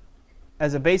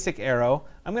basic arrow,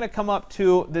 I'm going to come up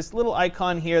to this little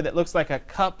icon here that looks like a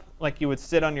cup, like you would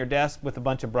sit on your desk with a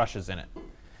bunch of brushes in it.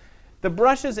 The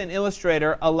brushes in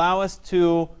Illustrator allow us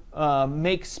to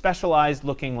make specialized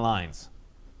looking lines.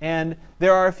 And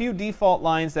there are a few default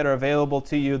lines that are available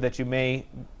to you that you may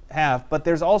have, but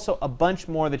there's also a bunch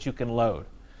more that you can load.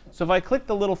 So if I click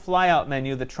the little flyout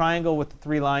menu, the triangle with the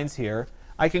 3 lines here,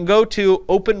 I can go to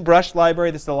Open Brush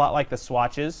Library. This is a lot like the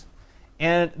swatches.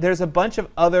 And there's a bunch of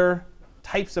other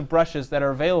types of brushes that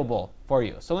are available for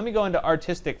you. So let me go into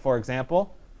Artistic, for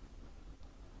example.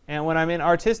 And when I'm in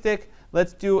Artistic,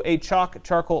 let's do a chalk,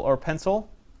 charcoal, or pencil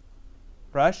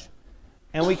brush.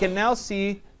 And we can now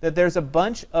see that there's a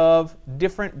bunch of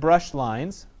different brush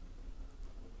lines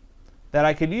that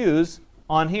I could use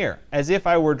on here, as if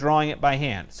I were drawing it by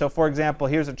hand. So for example,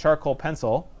 here's a charcoal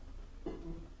pencil.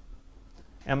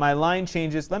 And my line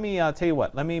changes. Let me tell you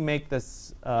what. Let me make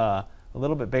this a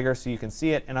little bit bigger so you can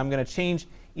see it. And I'm going to change,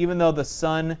 even though the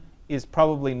sun is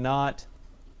probably not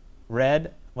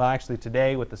red. Well, actually,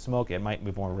 today with the smoke, it might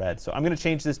be more red. So I'm going to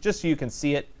change this just so you can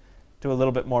see it to a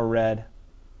little bit more red,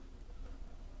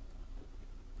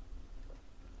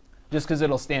 just because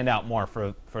it'll stand out more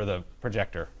for the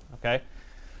projector. Okay?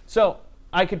 So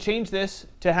I could change this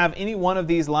to have any one of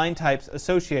these line types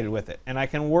associated with it. And I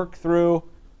can work through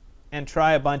and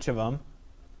try a bunch of them.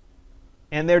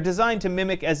 And they're designed to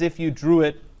mimic as if you drew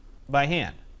it by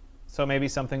hand. So maybe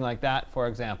something like that, for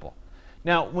example.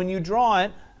 Now, when you draw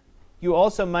it, you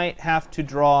also might have to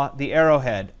draw the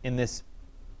arrowhead in this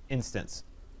instance.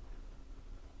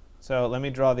 So let me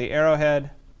draw the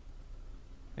arrowhead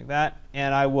like that,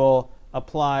 and I will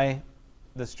apply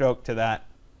the stroke to that,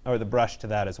 or the brush to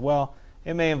that as well.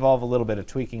 It may involve a little bit of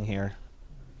tweaking here,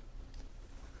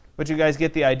 but you guys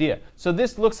get the idea. So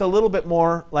this looks a little bit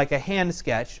more like a hand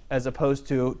sketch as opposed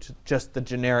to just the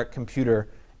generic computer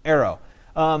arrow.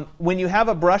 When you have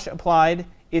a brush applied,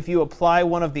 if you apply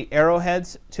one of the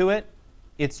arrowheads to it,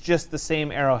 it's just the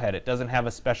same arrowhead. It doesn't have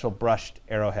a special brushed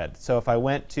arrowhead. So if I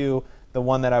went to the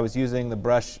one that I was using, the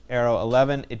brush arrow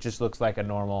 11, it just looks like a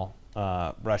normal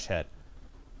brush head.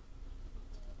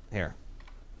 Here.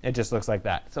 It just looks like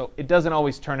that. So it doesn't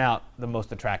always turn out the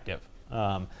most attractive.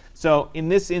 So in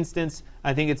this instance,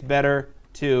 I think it's better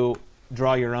to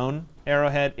draw your own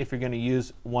arrowhead if you're going to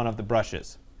use one of the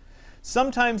brushes.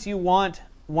 Sometimes you want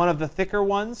one of the thicker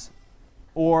ones,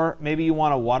 or maybe you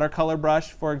want a watercolor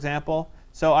brush, for example.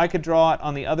 So I could draw it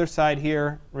on the other side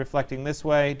here, reflecting this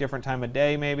way, different time of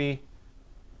day maybe,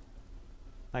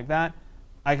 like that.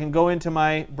 I can go into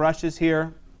my brushes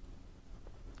here.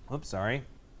 Oops, sorry.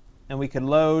 And we could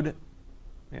load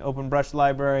the open brush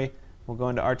library. We'll go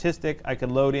into artistic. I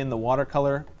could load in the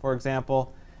watercolor, for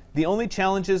example. The only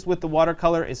challenges with the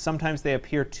watercolor is sometimes they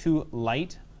appear too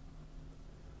light.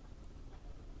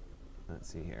 Let's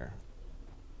see here.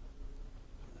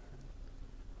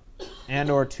 And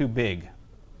or too big.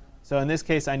 So in this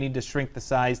case, I need to shrink the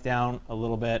size down a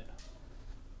little bit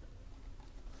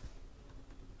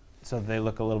so they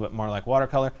look a little bit more like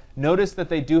watercolor. Notice that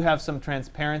they do have some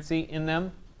transparency in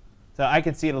them. So I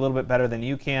can see it a little bit better than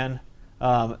you can.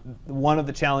 One of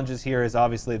the challenges here is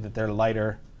obviously that they're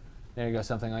lighter. There you go,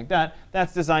 something like that.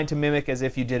 That's designed to mimic as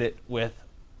if you did it with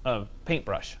a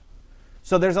paintbrush.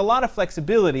 So there's a lot of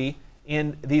flexibility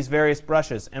in these various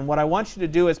brushes. And what I want you to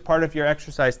do as part of your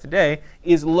exercise today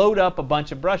is load up a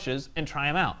bunch of brushes and try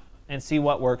them out and see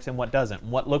what works and what doesn't,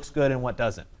 what looks good and what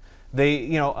doesn't.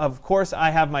 Of course, I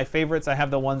have my favorites. I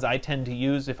have the ones I tend to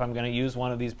use if I'm going to use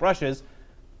one of these brushes.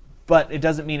 But it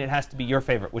doesn't mean it has to be your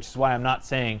favorite, which is why I'm not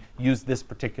saying use this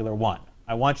particular one.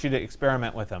 I want you to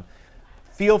experiment with them.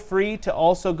 Feel free to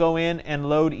also go in and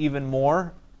load even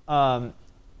more,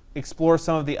 explore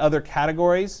some of the other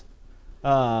categories.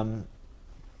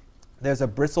 There's a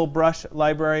bristle brush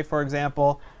library, for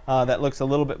example, that looks a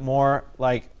little bit more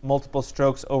like multiple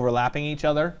strokes overlapping each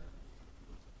other.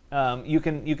 You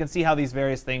can see how these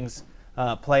various things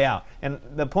play out. And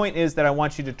the point is that I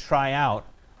want you to try out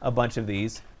a bunch of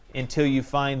these until you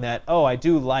find that, oh, I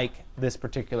do like this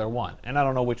particular one. And I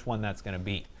don't know which one that's going to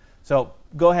be. So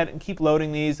go ahead and keep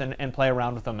loading these and play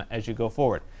around with them as you go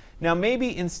forward. Now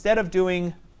maybe instead of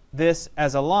doing this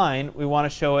as a line, we want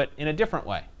to show it in a different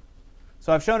way.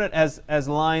 So I've shown it as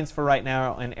lines for right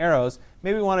now and arrows.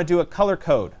 Maybe we want to do a color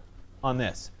code on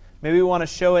this. Maybe we want to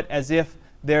show it as if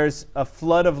there's a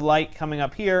flood of light coming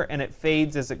up here and it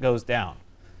fades as it goes down.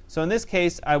 So in this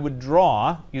case, I would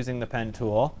draw, using the pen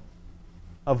tool,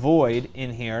 a void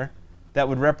in here that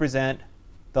would represent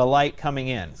the light coming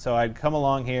in. So I'd come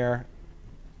along here,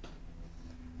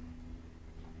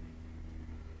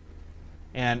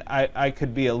 and I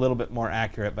could be a little bit more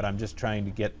accurate, but I'm just trying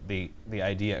to get the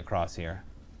idea across here.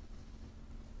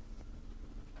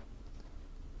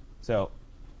 So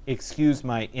excuse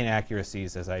my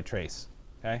inaccuracies as I trace.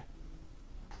 Okay?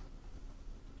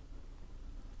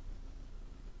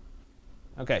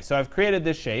 Okay, so I've created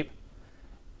this shape.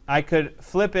 I could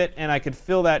flip it and I could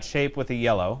fill that shape with a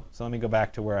yellow. So let me go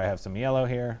back to where I have some yellow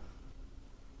here.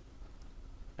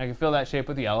 I can fill that shape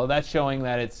with yellow. That's showing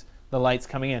that the light's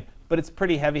coming in. But it's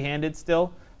pretty heavy-handed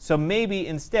still. So maybe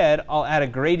instead I'll add a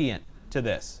gradient to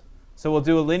this. So we'll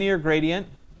do a linear gradient,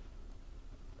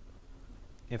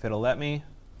 if it'll let me.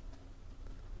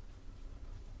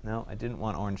 No, I didn't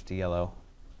want orange to yellow.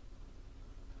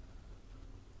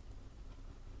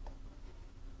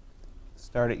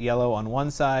 Start at yellow on one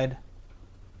side.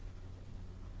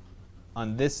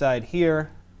 On this side here,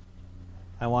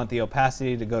 I want the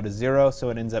opacity to go to 0 so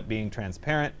it ends up being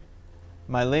transparent.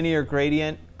 My linear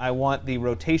gradient, I want the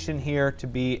rotation here to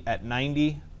be at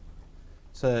 90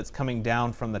 so that it's coming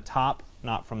down from the top,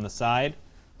 not from the side.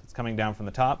 It's coming down from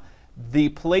the top. The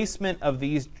placement of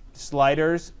these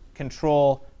sliders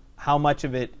control how much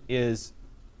of it is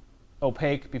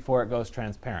opaque before it goes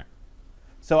transparent.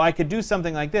 So I could do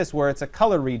something like this where it's a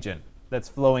color region that's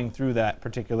flowing through that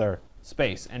particular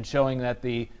space and showing that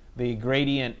the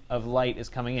gradient of light is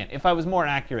coming in. If I was more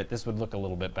accurate, this would look a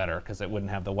little bit better because it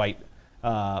wouldn't have the white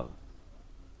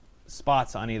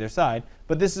spots on either side.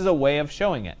 But this is a way of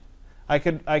showing it. I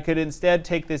could instead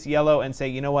take this yellow and say,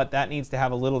 you know what, that needs to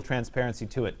have a little transparency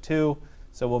to it too.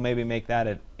 So we'll maybe make that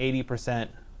at 80%.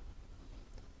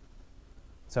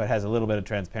 So it has a little bit of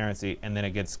transparency, and then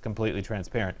it gets completely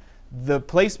transparent. The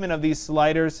placement of these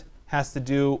sliders has to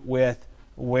do with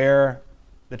where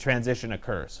the transition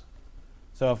occurs.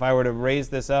 So if I were to raise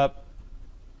this up,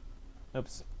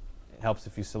 oops, it helps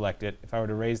if you select it. If I were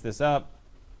to raise this up,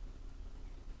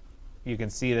 you can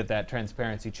see that that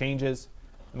transparency changes.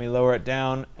 Let me lower it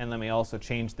down, and let me also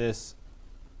change this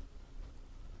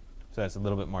so that's a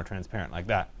little bit more transparent, like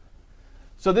that.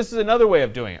 So this is another way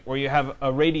of doing it, where you have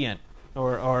a radiant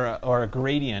or a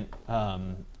gradient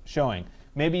showing.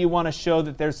 Maybe you want to show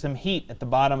that there's some heat at the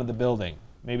bottom of the building.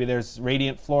 Maybe there's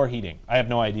radiant floor heating. I have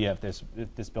no idea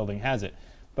if this building has it.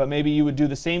 But maybe you would do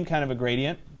the same kind of a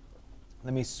gradient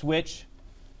Let me switch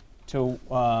to,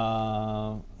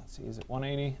 let's see, is it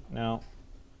 180? No.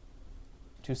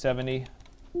 270.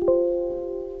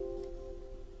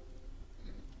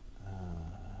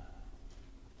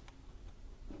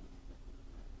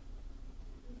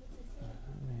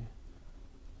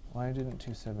 Why didn't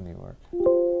 270 work?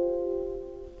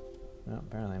 No,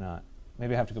 apparently not.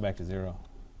 Maybe I have to go back to 0.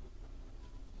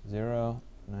 0,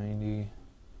 90,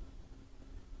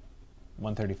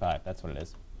 135. That's what it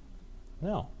is.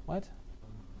 No, what?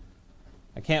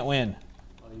 I can't win.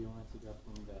 Oh, you want to go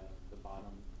from the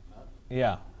bottom up?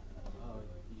 Yeah. Oh,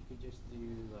 you could just do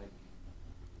like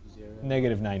 0.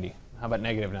 Negative 90. How about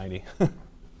negative 90?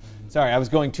 Sorry, I was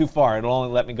going too far. It'll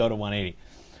only let me go to 180.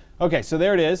 OK, so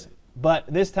there it is. But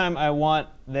this time I want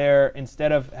there,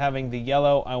 instead of having the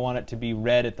yellow, I want it to be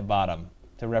red at the bottom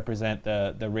to represent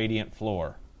the radiant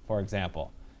floor, for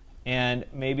example. And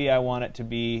maybe I want it to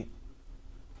be,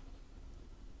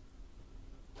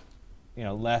 you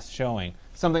know, less showing.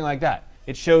 Something like that.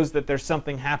 It shows that there's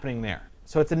something happening there.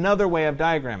 So it's another way of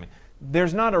diagramming.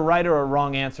 There's not a right or a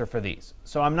wrong answer for these.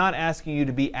 So I'm not asking you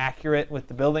to be accurate with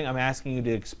the building. I'm asking you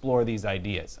to explore these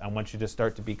ideas. I want you to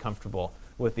start to be comfortable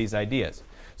with these ideas.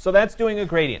 So that's doing a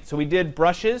gradient. So we did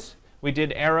brushes, we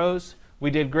did arrows, we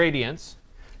did gradients.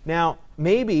 Now,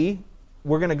 maybe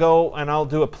we're going to go, and I'll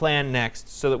do a plan next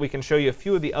so that we can show you a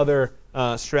few of the other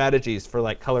strategies for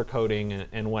like color coding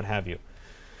and what have you.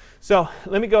 So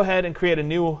let me go ahead and create a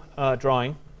new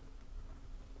drawing.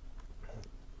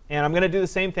 And I'm going to do the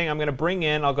same thing. I'm going to bring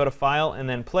in, I'll go to File and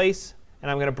then Place,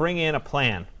 and I'm going to bring in a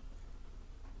plan.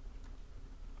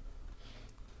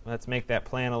 Let's make that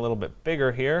plan a little bit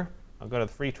bigger here. I'll go to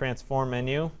the Free Transform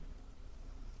menu.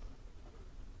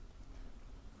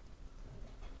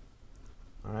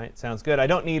 All right, sounds good. I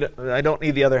don't need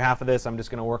the other half of this. I'm just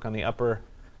going to work on the upper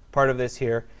part of this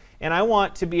here. And I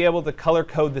want to be able to color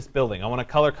code this building. I want to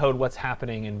color code what's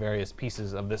happening in various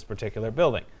pieces of this particular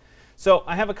building. So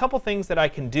I have a couple things that I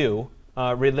can do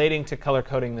relating to color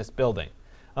coding this building.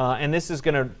 And this is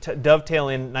going to dovetail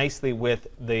in nicely with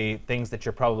the things that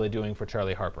you're probably doing for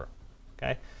Charlie Harper.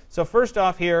 Okay? So first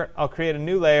off here, I'll create a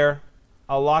new layer.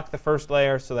 I'll lock the first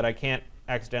layer so that I can't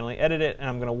accidentally edit it. And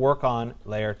I'm going to work on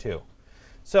layer 2.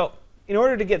 So in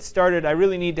order to get started, I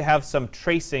really need to have some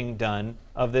tracing done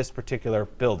of this particular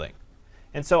building.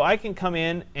 And so I can come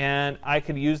in and I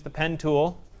could use the pen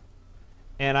tool.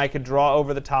 And I could draw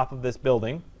over the top of this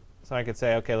building. So I could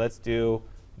say, OK, let's do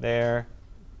there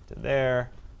to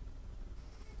there.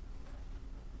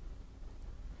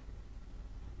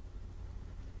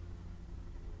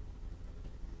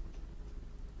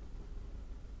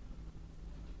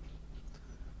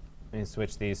 Let me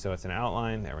switch these so it's an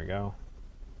outline. There we go.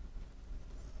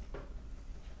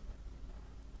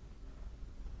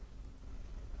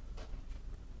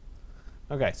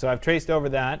 OK, so I've traced over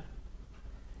that.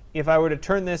 If I were to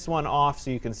turn this one off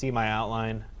so you can see my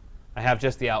outline, I have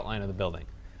just the outline of the building.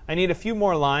 I need a few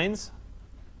more lines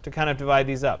to kind of divide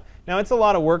these up. Now, it's a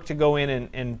lot of work to go in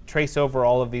and trace over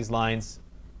all of these lines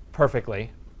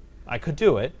perfectly. I could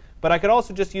do it. But I could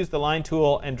also just use the line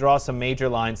tool and draw some major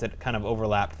lines that kind of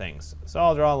overlap things. So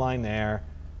I'll draw a line there.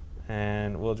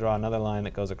 And we'll draw another line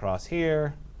that goes across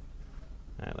here.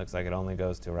 And it looks like it only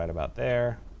goes to right about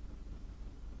there.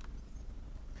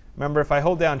 Remember, if I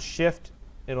hold down Shift,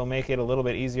 it'll make it a little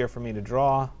bit easier for me to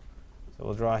draw. So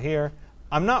we'll draw here.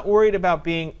 I'm not worried about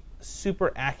being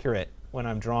super accurate when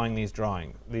I'm drawing these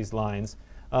lines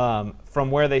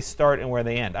from where they start and where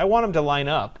they end. I want them to line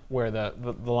up where the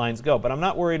lines go, but I'm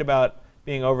not worried about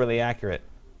being overly accurate.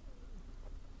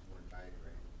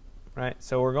 Right?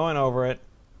 So we're going over it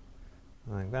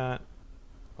like that,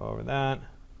 over that.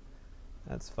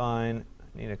 That's fine.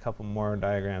 I need a couple more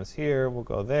diagrams here. We'll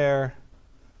go there.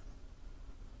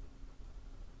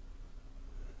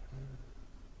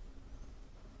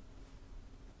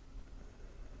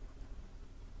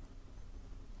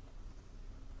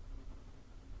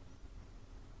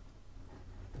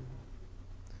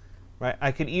 Right?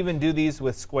 I could even do these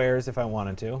with squares if I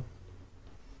wanted to.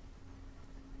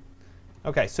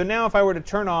 OK, so now if I were to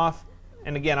turn off,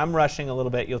 and again, I'm rushing a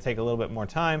little bit. You'll take a little bit more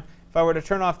time. If I were to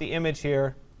turn off the image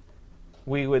here,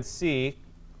 we would see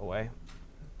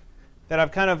that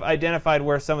I've kind of identified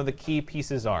where some of the key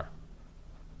pieces are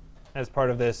as part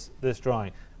of this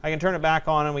drawing. I can turn it back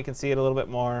on, and we can see it a little bit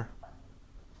more.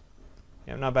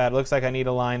 Yeah, not bad. It looks like I need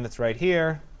a line that's right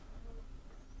here.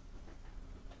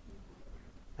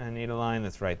 I need a line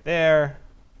that's right there.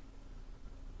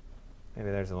 Maybe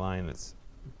there's a line that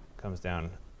comes down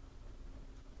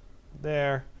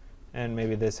there. And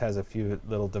maybe this has a few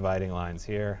little dividing lines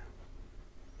here.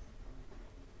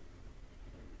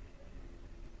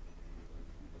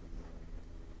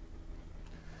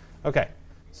 Okay,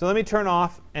 so let me turn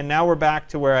off, and now we're back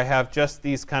to where I have just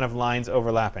these kind of lines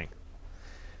overlapping.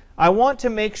 I want to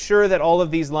make sure that all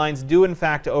of these lines do in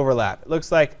fact overlap. It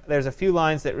looks like there's a few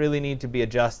lines that really need to be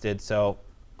adjusted, so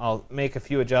I'll make a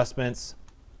few adjustments,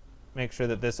 make sure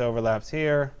that this overlaps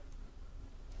here,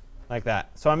 like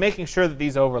that. So I'm making sure that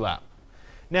these overlap.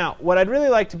 Now, what I'd really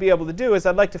like to be able to do is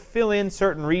I'd like to fill in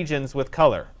certain regions with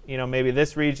color. You know, maybe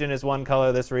this region is one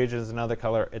color, this region is another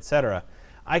color, etc.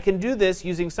 I can do this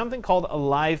using something called a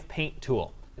live paint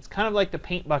tool. It's kind of like the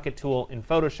paint bucket tool in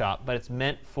Photoshop, but it's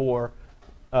meant for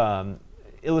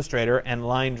Illustrator and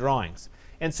line drawings.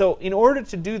 And so in order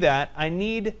to do that, I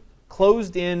need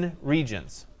closed-in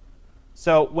regions.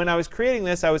 So when I was creating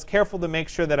this, I was careful to make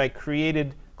sure that I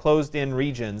created closed-in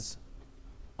regions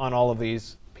on all of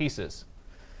these pieces.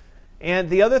 And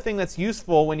the other thing that's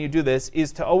useful when you do this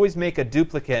is to always make a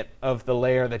duplicate of the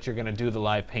layer that you're going to do the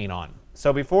live paint on.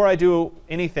 So before I do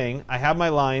anything, I have my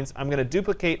lines. I'm going to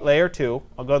duplicate layer 2.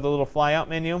 I'll go to the little flyout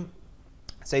menu,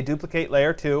 say duplicate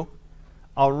layer 2.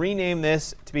 I'll rename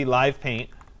this to be live paint.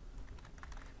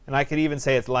 And I could even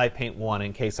say it's live paint 1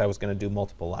 in case I was going to do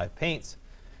multiple live paints.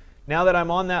 Now that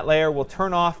I'm on that layer, we'll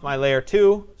turn off my layer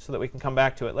 2 so that we can come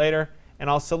back to it later. And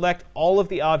I'll select all of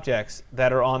the objects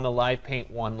that are on the live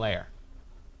paint 1 layer.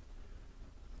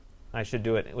 I should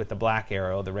do it with the black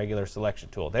arrow, the regular selection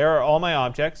tool. There are all my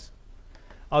objects.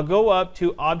 I'll go up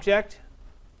to Object,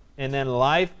 and then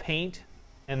Live Paint,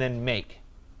 and then Make.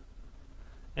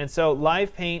 And so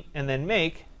Live Paint and then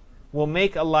Make will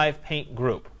make a Live Paint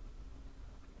group.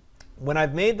 When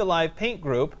I've made the Live Paint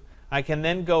group, I can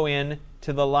then go in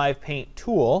to the Live Paint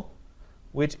tool,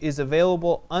 which is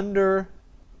available under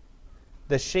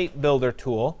the Shape Builder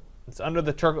tool. It's under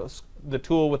the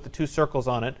tool with the 2 circles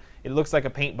on it. It looks like a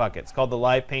paint bucket. It's called the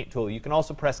Live Paint tool. You can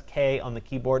also press K on the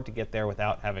keyboard to get there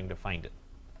without having to find it.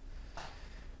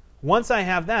 Once I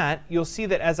have that, you'll see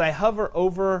that as I hover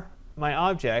over my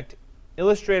object,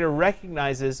 Illustrator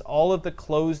recognizes all of the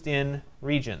closed-in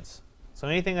regions. So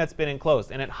anything that's been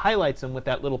enclosed, and it highlights them with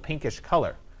that little pinkish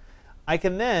color. I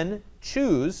can then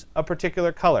choose a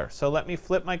particular color. So let me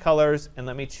flip my colors and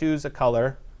let me choose a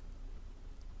color,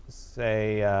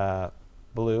 say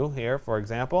blue here, for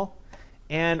example.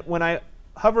 And when I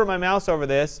hover my mouse over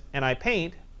this and I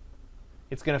paint,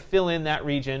 it's going to fill in that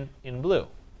region in blue.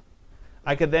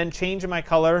 I could then change my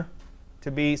color to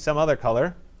be some other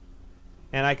color,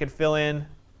 and I could fill in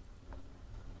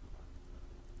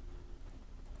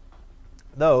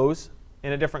those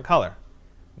in a different color.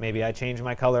 Maybe I change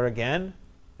my color again.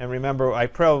 And remember, I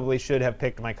probably should have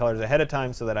picked my colors ahead of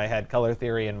time so that I had color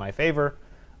theory in my favor.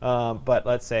 But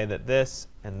let's say that this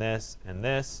and this and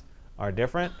this are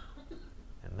different,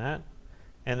 and that.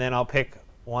 And then I'll pick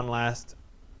one last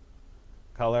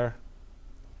color.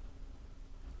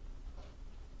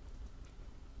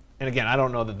 And again, I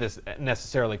don't know that this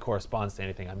necessarily corresponds to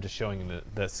anything. I'm just showing you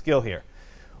the skill here.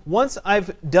 Once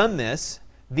I've done this,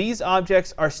 these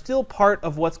objects are still part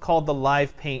of what's called the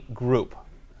Live Paint group.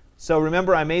 So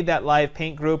remember, I made that Live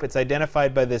Paint group. It's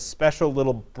identified by this special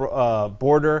little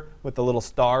border with the little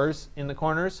stars in the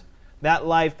corners. That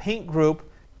Live Paint group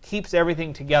keeps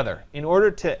everything together. In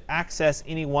order to access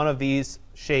any one of these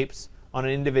shapes on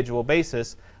an individual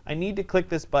basis, I need to click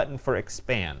this button for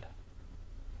Expand.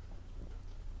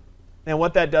 And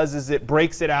what that does is it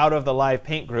breaks it out of the Live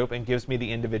Paint group and gives me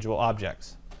the individual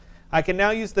objects. I can now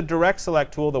use the Direct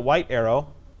Select tool, the white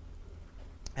arrow,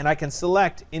 and I can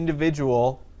select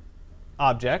individual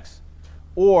objects.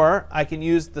 Or I can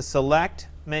use the Select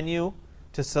menu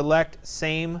to select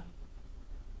Same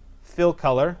Fill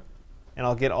Color, and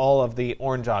I'll get all of the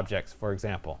orange objects, for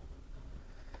example.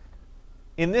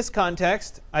 In this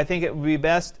context, I think it would be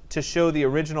best to show the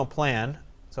original plan.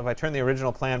 So if I turn the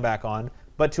original plan back on,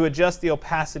 but to adjust the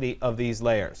opacity of these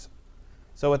layers.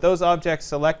 So with those objects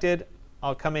selected,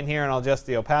 I'll come in here and I'll adjust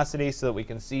the opacity so that we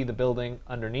can see the building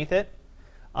underneath it.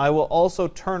 I will also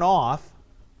turn off,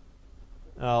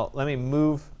 let me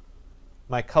move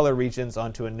my color regions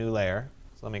onto a new layer.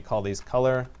 So let me call these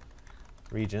color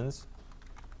regions.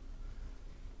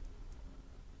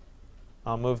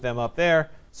 I'll move them up there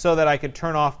so that I could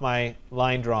turn off my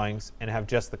line drawings and have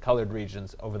just the colored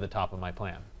regions over the top of my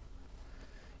plan.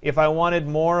 If I wanted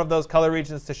more of those color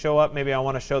regions to show up, maybe I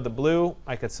want to show the blue,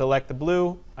 I could select the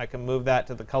blue, I can move that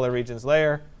to the color regions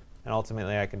layer, and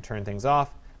ultimately I can turn things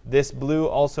off. This blue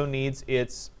also needs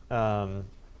its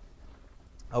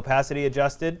opacity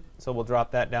adjusted, so we'll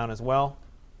drop that down as well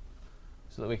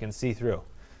so that we can see through.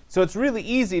 So it's really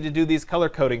easy to do these color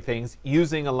coding things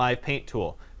using a Live Paint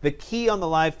tool. The key on the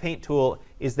Live Paint tool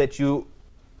is that you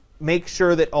make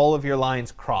sure that all of your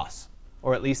lines cross,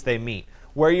 or at least they meet.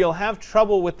 Where you'll have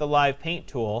trouble with the live paint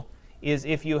tool is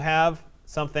if you have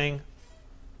something,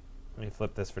 let me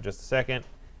flip this for just a second,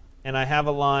 and I have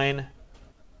a line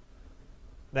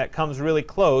that comes really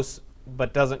close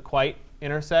but doesn't quite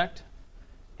intersect,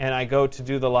 and I go to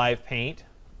do the live paint,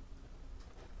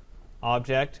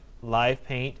 object, live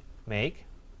paint, make.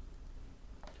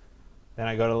 Then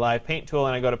I go to the live paint tool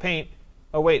and I go to paint.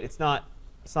 Oh wait, it's not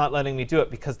letting me do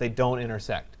it because they don't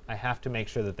intersect. I have to make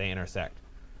sure that they intersect.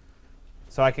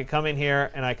 So I could come in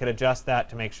here and I could adjust that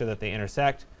to make sure that they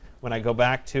intersect. When I go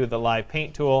back to the live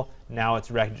paint tool, now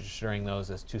it's registering those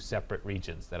as two separate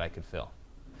regions that I could fill.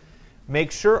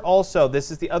 Make sure also,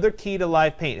 this is the other key to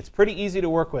live paint. It's pretty easy to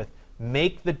work with.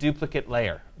 Make the duplicate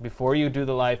layer. Before you do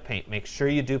the live paint, make sure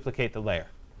you duplicate the layer.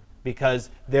 Because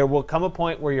there will come a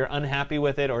point where you're unhappy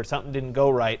with it or something didn't go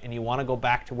right and you want to go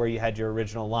back to where you had your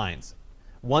original lines.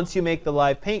 Once you make the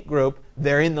live paint group,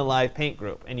 they're in the live paint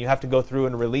group, and you have to go through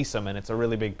and release them, and it's a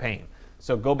really big pain.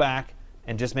 So go back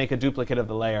and just make a duplicate of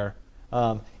the layer.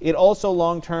 It also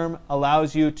long-term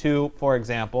allows you to, for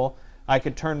example, I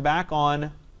could turn back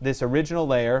on this original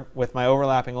layer with my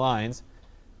overlapping lines.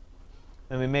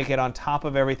 Let me make it on top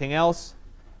of everything else.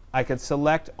 I could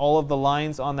select all of the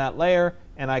lines on that layer,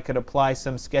 and I could apply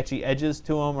some sketchy edges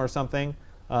to them or something.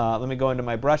 Let me go into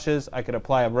my brushes. I could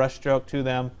apply a brush stroke to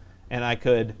them. And I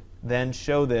could then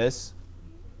show this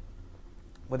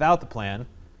without the plan,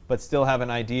 but still have an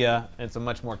idea. It's a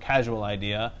much more casual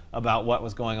idea about what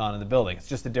was going on in the building. It's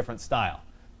just a different style.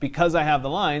 Because I have the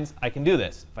lines, I can do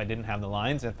this. If I didn't have the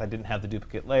lines, if I didn't have the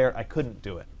duplicate layer, I couldn't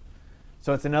do it.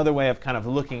 So it's another way of kind of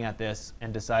looking at this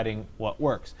and deciding what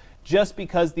works. Just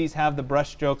because these have the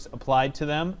brush strokes applied to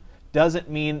them doesn't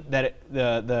mean that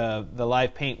the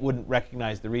live paint wouldn't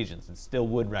recognize the regions. It still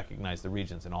would recognize the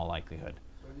regions in all likelihood.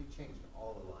 You changed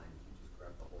all the lines. You just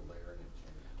grabbed the whole layer and it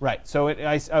changed. Right. So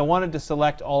I wanted to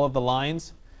select all of the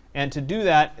lines. And to do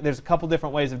that, there's a couple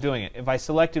different ways of doing it. If I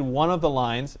selected one of the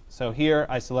lines, so here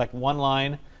I select one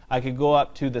line, I could go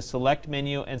up to the Select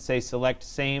menu and say Select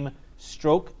Same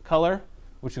Stroke Color,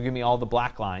 which will give me all the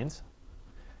black lines.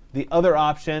 The other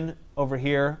option over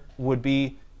here would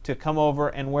be to come over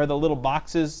and where the little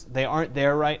boxes, they aren't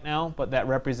there right now, but that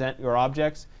represent your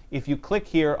objects. If you click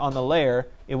here on the layer,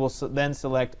 it will then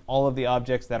select all of the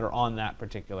objects that are on that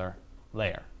particular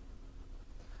layer.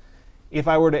 If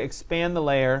I were to expand the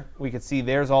layer, we could see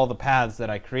there's all the paths that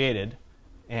I created,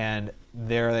 and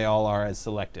there they all are as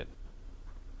selected.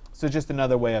 So just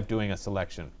another way of doing a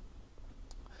selection.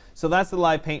 So that's the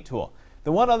live paint tool.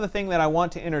 The one other thing that I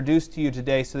want to introduce to you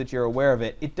today so that you're aware of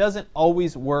it, it doesn't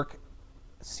always work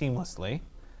seamlessly,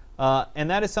 and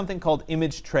that is something called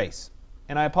image trace.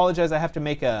 And I apologize, I have to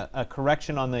make a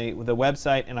correction on the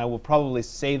website, and I will probably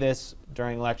say this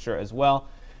during lecture as well.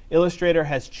 Illustrator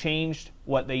has changed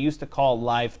what they used to call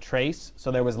live trace.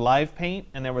 So there was live paint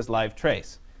and there was live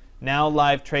trace. Now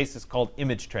live trace is called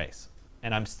image trace.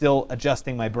 And I'm still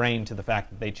adjusting my brain to the fact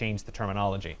that they changed the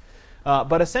terminology.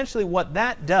 But essentially what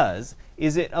that does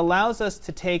is it allows us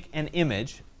to take an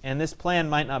image, and this plan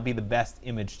might not be the best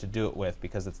image to do it with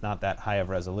because it's not that high of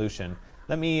resolution.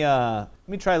 Let me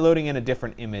try loading in a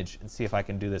different image and see if I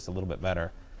can do this a little bit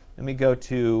better. Let me go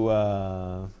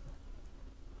to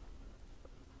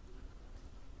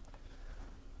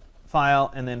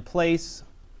File and then Place,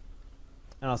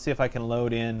 and I'll see if I can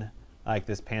load in like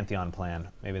this Pantheon plan.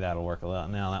 Maybe that'll work a little.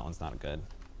 No, that one's not good.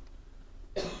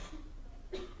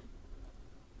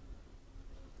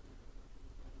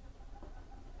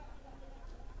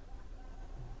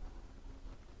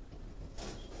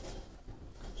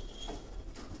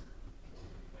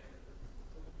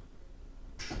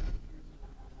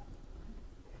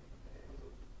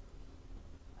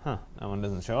 Huh, that one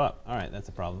doesn't show up. All right, that's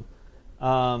a problem.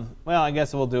 Well, I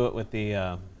guess we'll do it with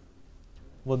the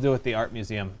art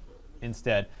museum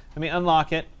instead. Let me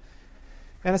unlock it.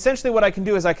 And essentially what I can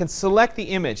do is I can select the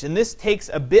image. And this takes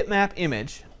a bitmap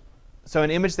image, so an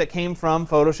image that came from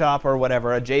Photoshop or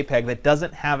whatever, a JPEG that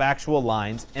doesn't have actual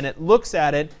lines, and it looks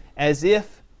at it as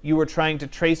if you were trying to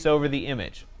trace over the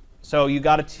image. So you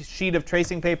got a sheet of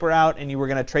tracing paper out and you were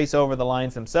going to trace over the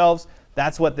lines themselves.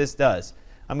 That's what this does.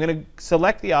 I'm going to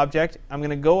select the object. I'm going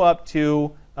to go up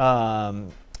to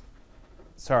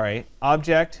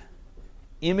Object,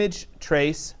 Image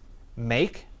Trace,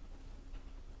 Make.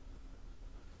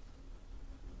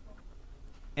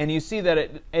 And you see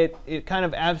that it kind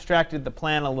of abstracted the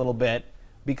plan a little bit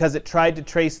because it tried to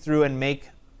trace through and make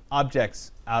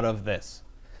objects out of this.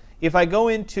 If I go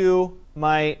into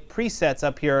my presets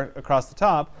up here across the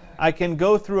top, I can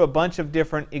go through a bunch of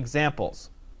different examples.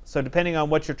 So depending on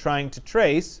what you're trying to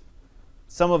trace,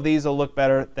 some of these will look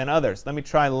better than others. Let me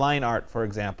try line art, for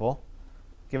example.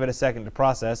 give it a second to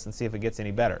process and see if it gets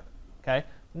any better. Okay?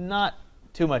 Not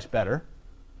too much better.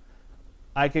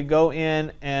 I could go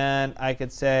in and I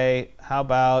could say, how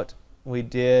about we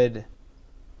did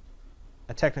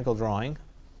a technical drawing?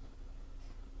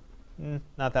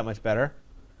 Not that much better.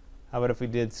 How about if we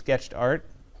did sketched art?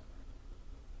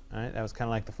 All right, that was kind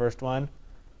of like the first one.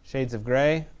 Shades of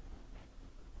gray.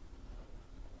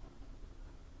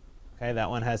 Okay, that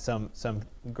one has some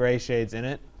gray shades in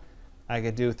it. I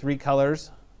could do 3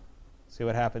 colors. See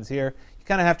what happens here. You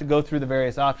kind of have to go through the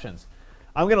various options.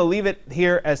 I'm going to leave it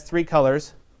here as 3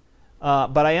 colors,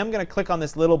 but I am going to click on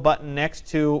this little button next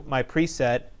to my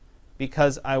preset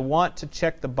because I want to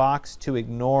check the box to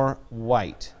ignore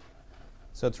white.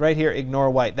 So it's right here, ignore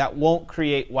white. That won't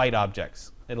create white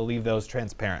objects. It'll leave those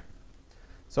transparent.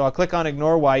 So I'll click on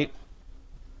ignore white.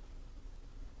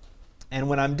 And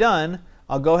when I'm done,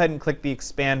 I'll go ahead and click the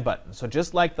expand button. So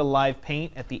just like the live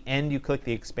paint, at the end you click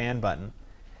the expand button.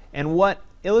 And what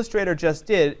Illustrator just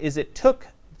did is it took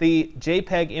the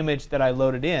JPEG image that I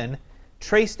loaded in,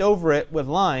 traced over it with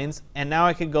lines, and now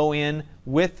I could go in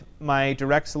with my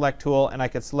direct select tool and I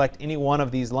could select any one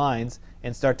of these lines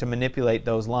and start to manipulate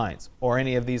those lines. Or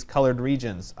any of these colored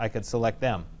regions, I could select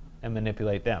them and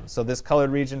manipulate them. So this colored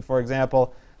region, for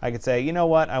example, I could say, you know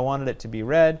what, I wanted it to be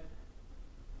red.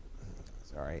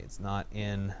 Sorry, it's not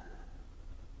in.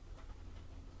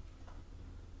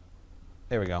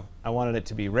 There we go. I wanted it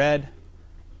to be red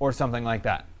or something like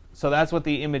that. So that's what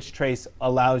the image trace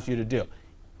allows you to do.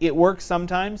 It works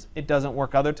sometimes, it doesn't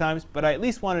work other times, but I at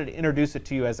least wanted to introduce it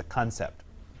to you as a concept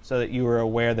so that you were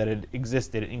aware that it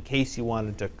existed in case you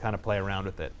wanted to kind of play around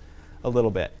with it a little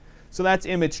bit. So that's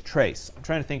image trace. I'm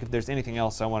trying to think if there's anything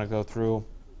else I want to go through.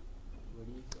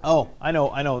 Oh, I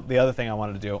know the other thing I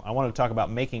wanted to do. I wanted to talk about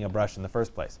making a brush in the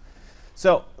first place.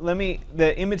 So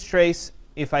the image trace,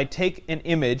 if I take an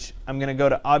image, I'm going to go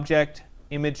to Object,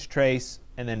 Image Trace,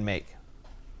 and then Make.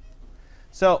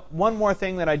 So one more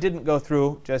thing that I didn't go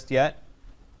through just yet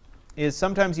is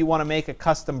sometimes you want to make a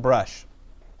custom brush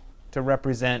to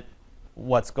represent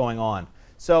what's going on.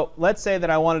 So let's say that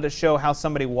I wanted to show how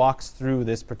somebody walks through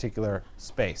this particular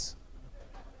space.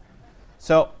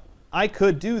 So I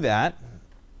could do that.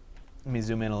 Let me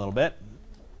zoom in a little bit.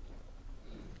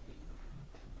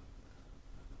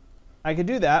 I could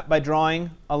do that by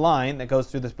drawing a line that goes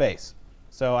through the space.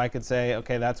 So I could say,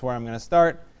 OK, that's where I'm going to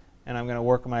start. And I'm going to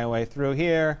work my way through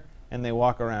here. And they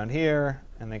walk around here.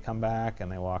 And they come back.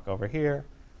 And they walk over here.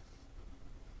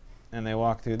 And they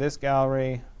walk through this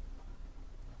gallery.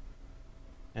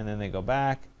 And then they go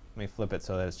back. Let me flip it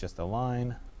so that it's just a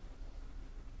line.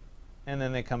 And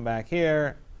then they come back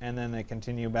here. And then they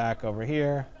continue back over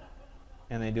here.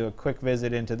 And they do a quick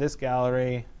visit into this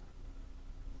gallery.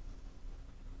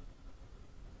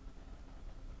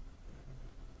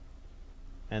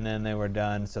 And then they were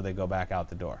done, so they go back out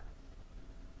the door.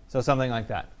 So something like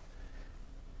that.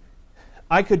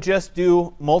 I could just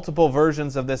do multiple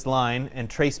versions of this line and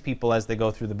trace people as they go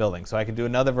through the building. So I could do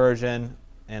another version,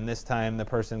 and this time the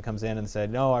person comes in and said,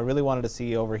 no, I really wanted to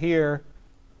see over here.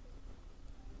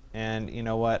 And you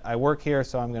know what? I work here,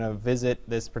 so I'm going to visit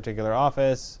this particular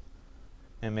office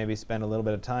and maybe spend a little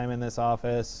bit of time in this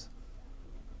office,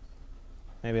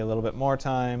 maybe a little bit more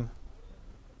time.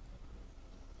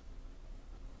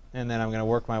 And then I'm going to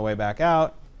work my way back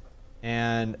out.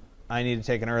 And I need to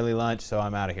take an early lunch, so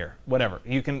I'm out of here. Whatever.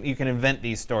 You can invent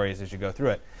these stories as you go through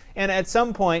it. And at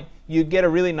some point, you get a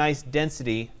really nice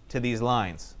density to these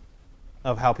lines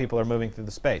of how people are moving through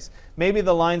the space. Maybe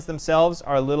the lines themselves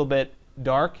are a little bit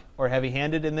dark or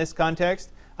heavy-handed in this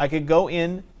context. I could go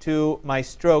into my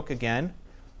stroke again,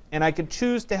 and I could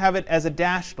choose to have it as a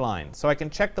dashed line. So I can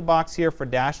check the box here for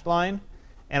dashed line.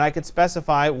 And I could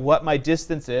specify what my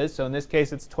distance is. So in this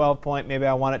case, it's 12 point. Maybe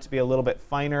I want it to be a little bit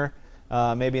finer.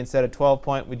 Maybe instead of 12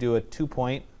 point, we do a 2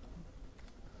 point.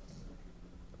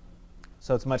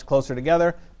 So it's much closer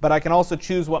together. But I can also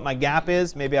choose what my gap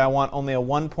is. Maybe I want only a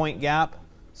 1 point gap,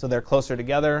 so they're closer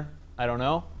together. I don't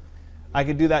know. I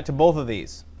could do that to both of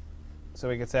these. So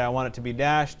we could say I want it to be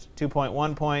dashed, 2 point,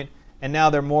 1 point. And now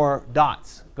there are more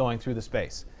dots going through the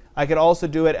space. I could also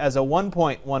do it as a 1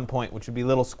 point, 1 point, which would be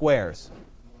little squares.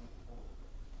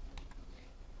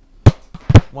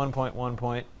 1 point, 1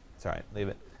 point. It's all right, leave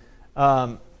it.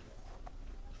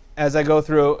 As I go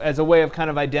through, as a way of kind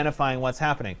of identifying what's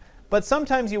happening. But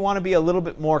sometimes you want to be a little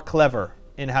bit more clever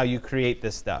in how you create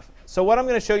this stuff. So what I'm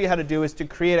going to show you how to do is to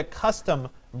create a custom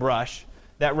brush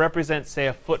that represents, say,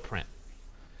 a footprint.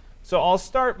 So I'll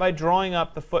start by drawing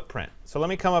up the footprint. So let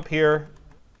me come up here,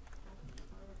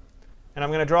 and I'm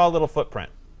going to draw a little footprint.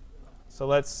 So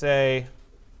let's say,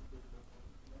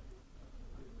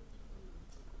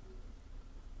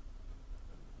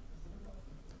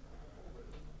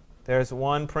 There's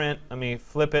one print. Let me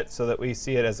flip it so that we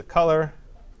see it as a color.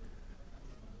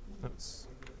 Oops.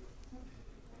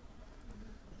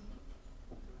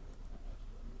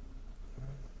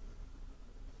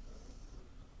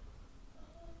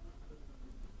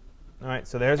 All right,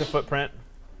 so there's a footprint.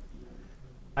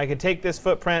 I could take this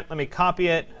footprint, let me copy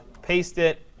it, paste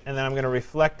it, and then I'm going to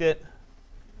reflect it.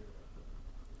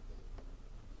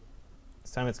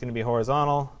 This time it's going to be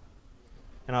horizontal.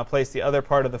 And I'll place the other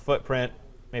part of the footprint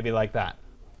maybe like that.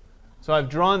 So I've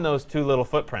drawn those two little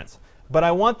footprints. But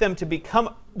I want them to become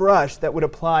a brush that would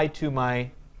apply to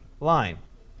my line.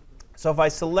 So if I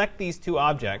select these two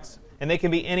objects, and they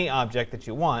can be any object that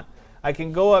you want, I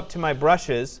can go up to my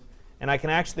brushes, and I can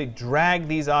actually drag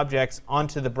these objects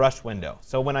onto the brush window.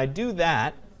 So when I do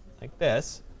that, like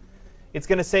this, it's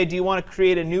going to say, do you want to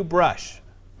create a new brush?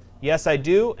 Yes, I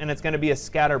do, and it's going to be a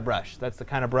scatter brush. That's the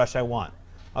kind of brush I want.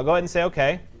 I'll go ahead and say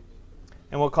OK,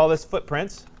 and we'll call this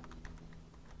footprints.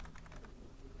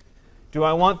 Do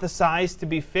I want the size to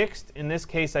be fixed? In this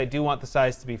case, I do want the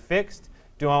size to be fixed.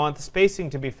 Do I want the spacing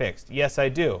to be fixed? Yes, I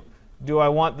do. Do I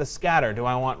want the scatter? Do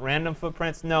I want random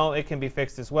footprints? No, it can be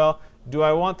fixed as well. Do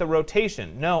I want the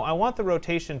rotation? No, I want the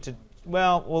rotation to,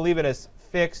 well, we'll leave it as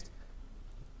fixed,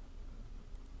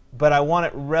 but I want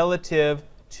it relative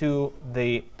to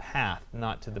the path,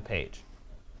 not to the page.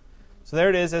 So there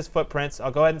it is as footprints.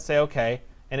 I'll go ahead and say OK,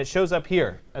 and it shows up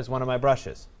here as one of my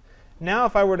brushes. Now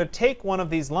if I were to take one of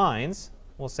these lines,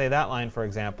 we'll say that line for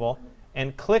example,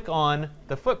 and click on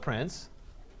the footprints,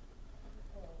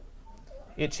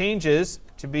 it changes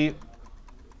to be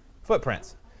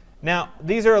footprints. Now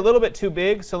these are a little bit too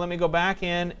big, so let me go back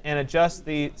in and adjust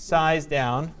the size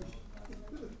down.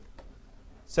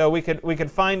 So we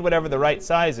could find whatever the right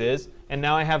size is, and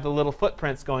now I have the little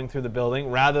footprints going through the building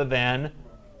rather than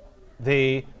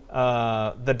the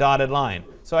dotted line.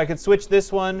 So I could switch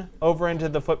this one over into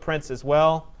the footprints as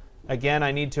well. Again,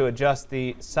 I need to adjust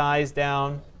the size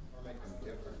down. Or make them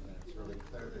different, and it's really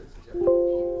clear that it's different.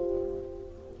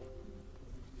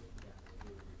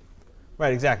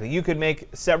 Right, exactly. You could make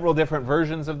several different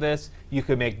versions of this. You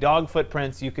could make dog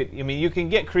footprints. You could, I mean, you can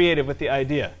get creative with the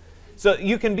idea. So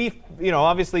you can be, you know,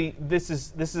 obviously this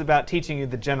is about teaching you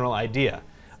the general idea.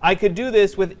 I could do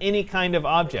this with any kind of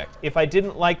object. If I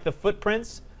didn't like the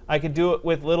footprints, I could do it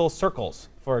with little circles,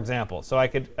 for example. So I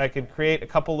could create a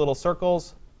couple little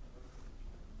circles.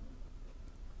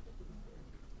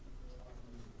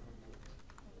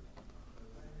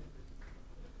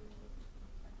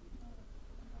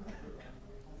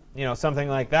 You know, something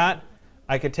like that.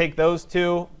 I could take those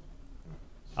two.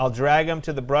 I'll drag them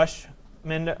to the brush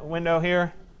window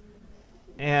here.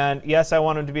 And yes, I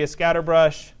want them to be a scatter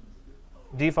brush.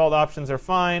 Default options are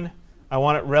fine. I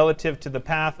want it relative to the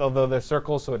path, although they're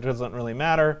circles, so it doesn't really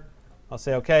matter. I'll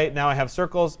say OK. Now I have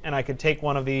circles, and I could take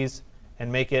one of these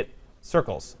and make it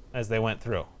circles as they went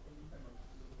through.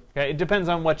 Okay, it depends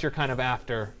on what you're kind of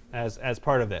after as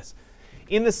part of this.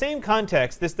 In the same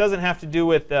context, this doesn't have to do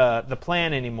with the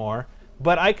plan anymore,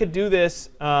 but I could do this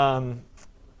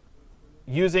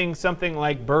using something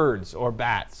like birds or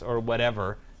bats or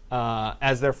whatever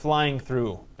as they're flying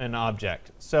through an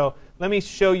object. So let me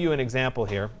show you an example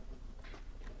here.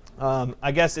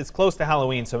 I guess it's close to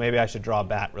Halloween, so maybe I should draw a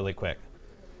bat really quick.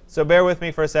 So bear with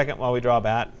me for a second while we draw a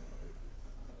bat.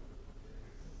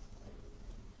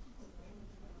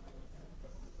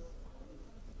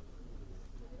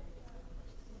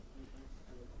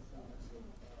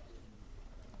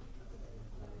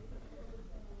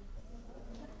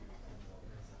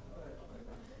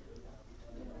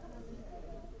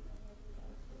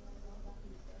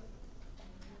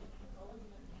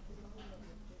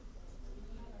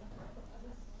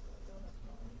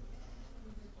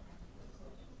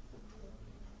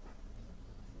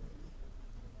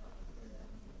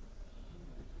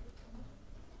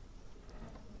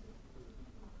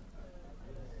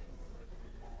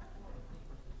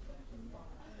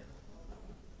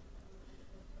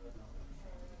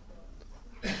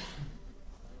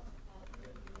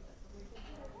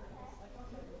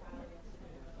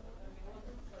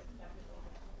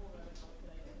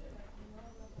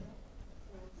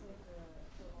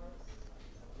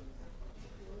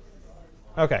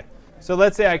 OK, so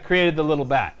let's say I created the little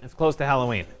bat. It's close to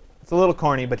Halloween. It's a little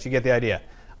corny, but you get the idea.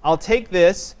 I'll take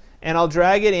this, and I'll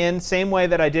drag it in same way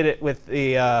that I did it with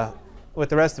the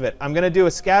rest of it. I'm going to do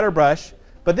a scatter brush,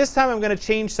 but this time I'm going to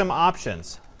change some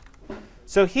options.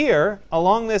 So here,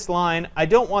 along this line, I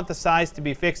don't want the size to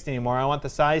be fixed anymore. I want the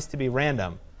size to be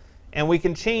random. And we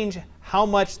can change how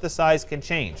much the size can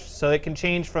change. So it can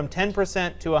change from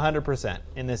 10% to 100%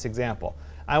 in this example.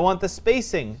 I want the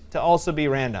spacing to also be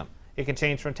random. It can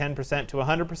change from 10% to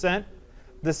 100%,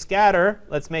 The scatter,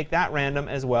 let's make that random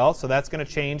as well. So that's going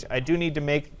to change. I do need to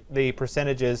make the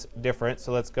percentages different.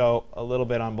 So let's go a little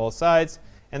bit on both sides.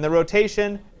 And the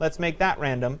rotation, let's make that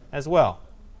random as well.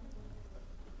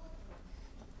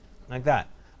 Like that.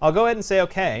 I'll go ahead and say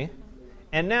OK.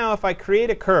 And now if I create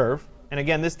a curve, and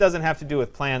again, this doesn't have to do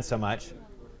with plans so much,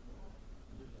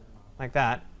 like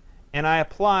that, and I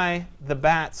apply the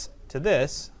bats to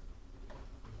this,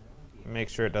 make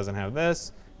sure it doesn't have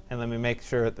this, and let me make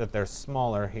sure that they're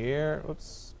smaller here.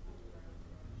 Oops.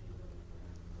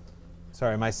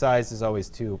 Sorry, my size is always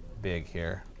too big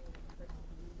here.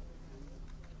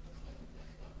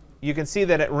 You can see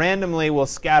that it randomly will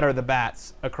scatter the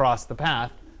bats across the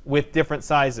path with different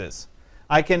sizes.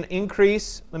 I can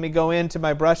increase, let me go into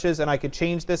my brushes, and I could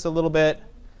change this a little bit.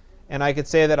 And I could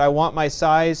say that I want my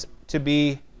size to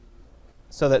be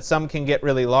so that some can get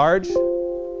really large.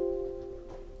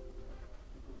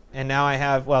 And now I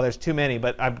have, well, there's too many,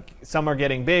 but some are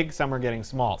getting big, some are getting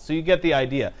small. So you get the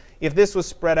idea. If this was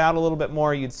spread out a little bit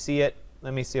more, you'd see it.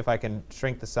 Let me see if I can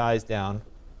shrink the size down.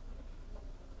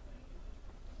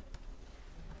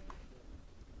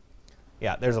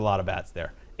 Yeah, there's a lot of bats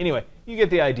there. Anyway, you get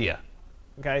the idea.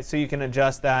 Okay, so you can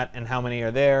adjust that and how many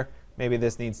are there. Maybe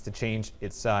this needs to change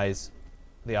its size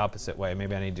the opposite way.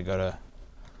 Maybe I need to go to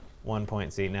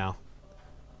 1.c now.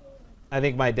 I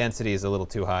think my density is a little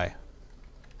too high.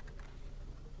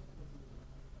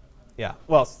 Yeah,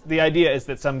 well, the idea is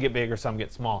that some get big or some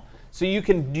get small. So you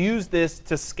can use this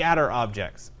to scatter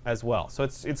objects as well. So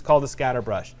it's called a scatter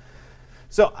brush.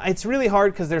 So it's really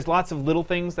hard because there's lots of little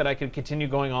things that I could continue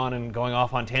going on and going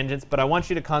off on tangents, but I want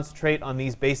you to concentrate on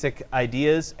these basic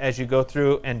ideas as you go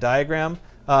through and diagram.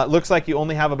 Looks like you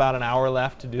only have about an hour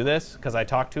left to do this because I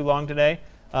talked too long today,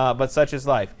 but such is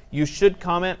life. You should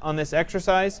comment on this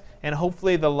exercise, and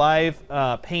hopefully the live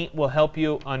paint will help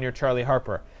you on your Charlie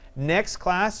Harper. Next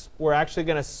class, we're actually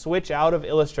going to switch out of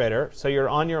Illustrator, so you're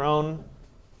on your own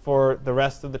for the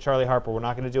rest of the Charlie Harper. We're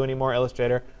not going to do any more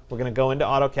Illustrator. We're going to go into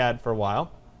AutoCAD for a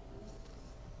while.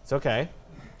 It's OK.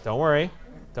 Don't worry.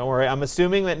 Don't worry. I'm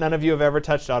assuming that none of you have ever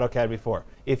touched AutoCAD before.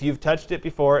 If you've touched it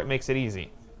before, it makes it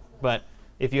easy. But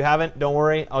if you haven't, don't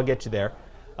worry. I'll get you there.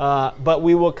 But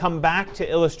we will come back to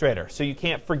Illustrator. So you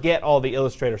can't forget all the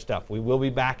Illustrator stuff. We will be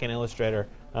back in Illustrator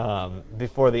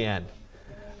before the end.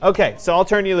 OK, so I'll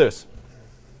turn you loose.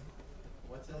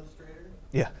 What's Illustrator?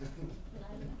 Yeah.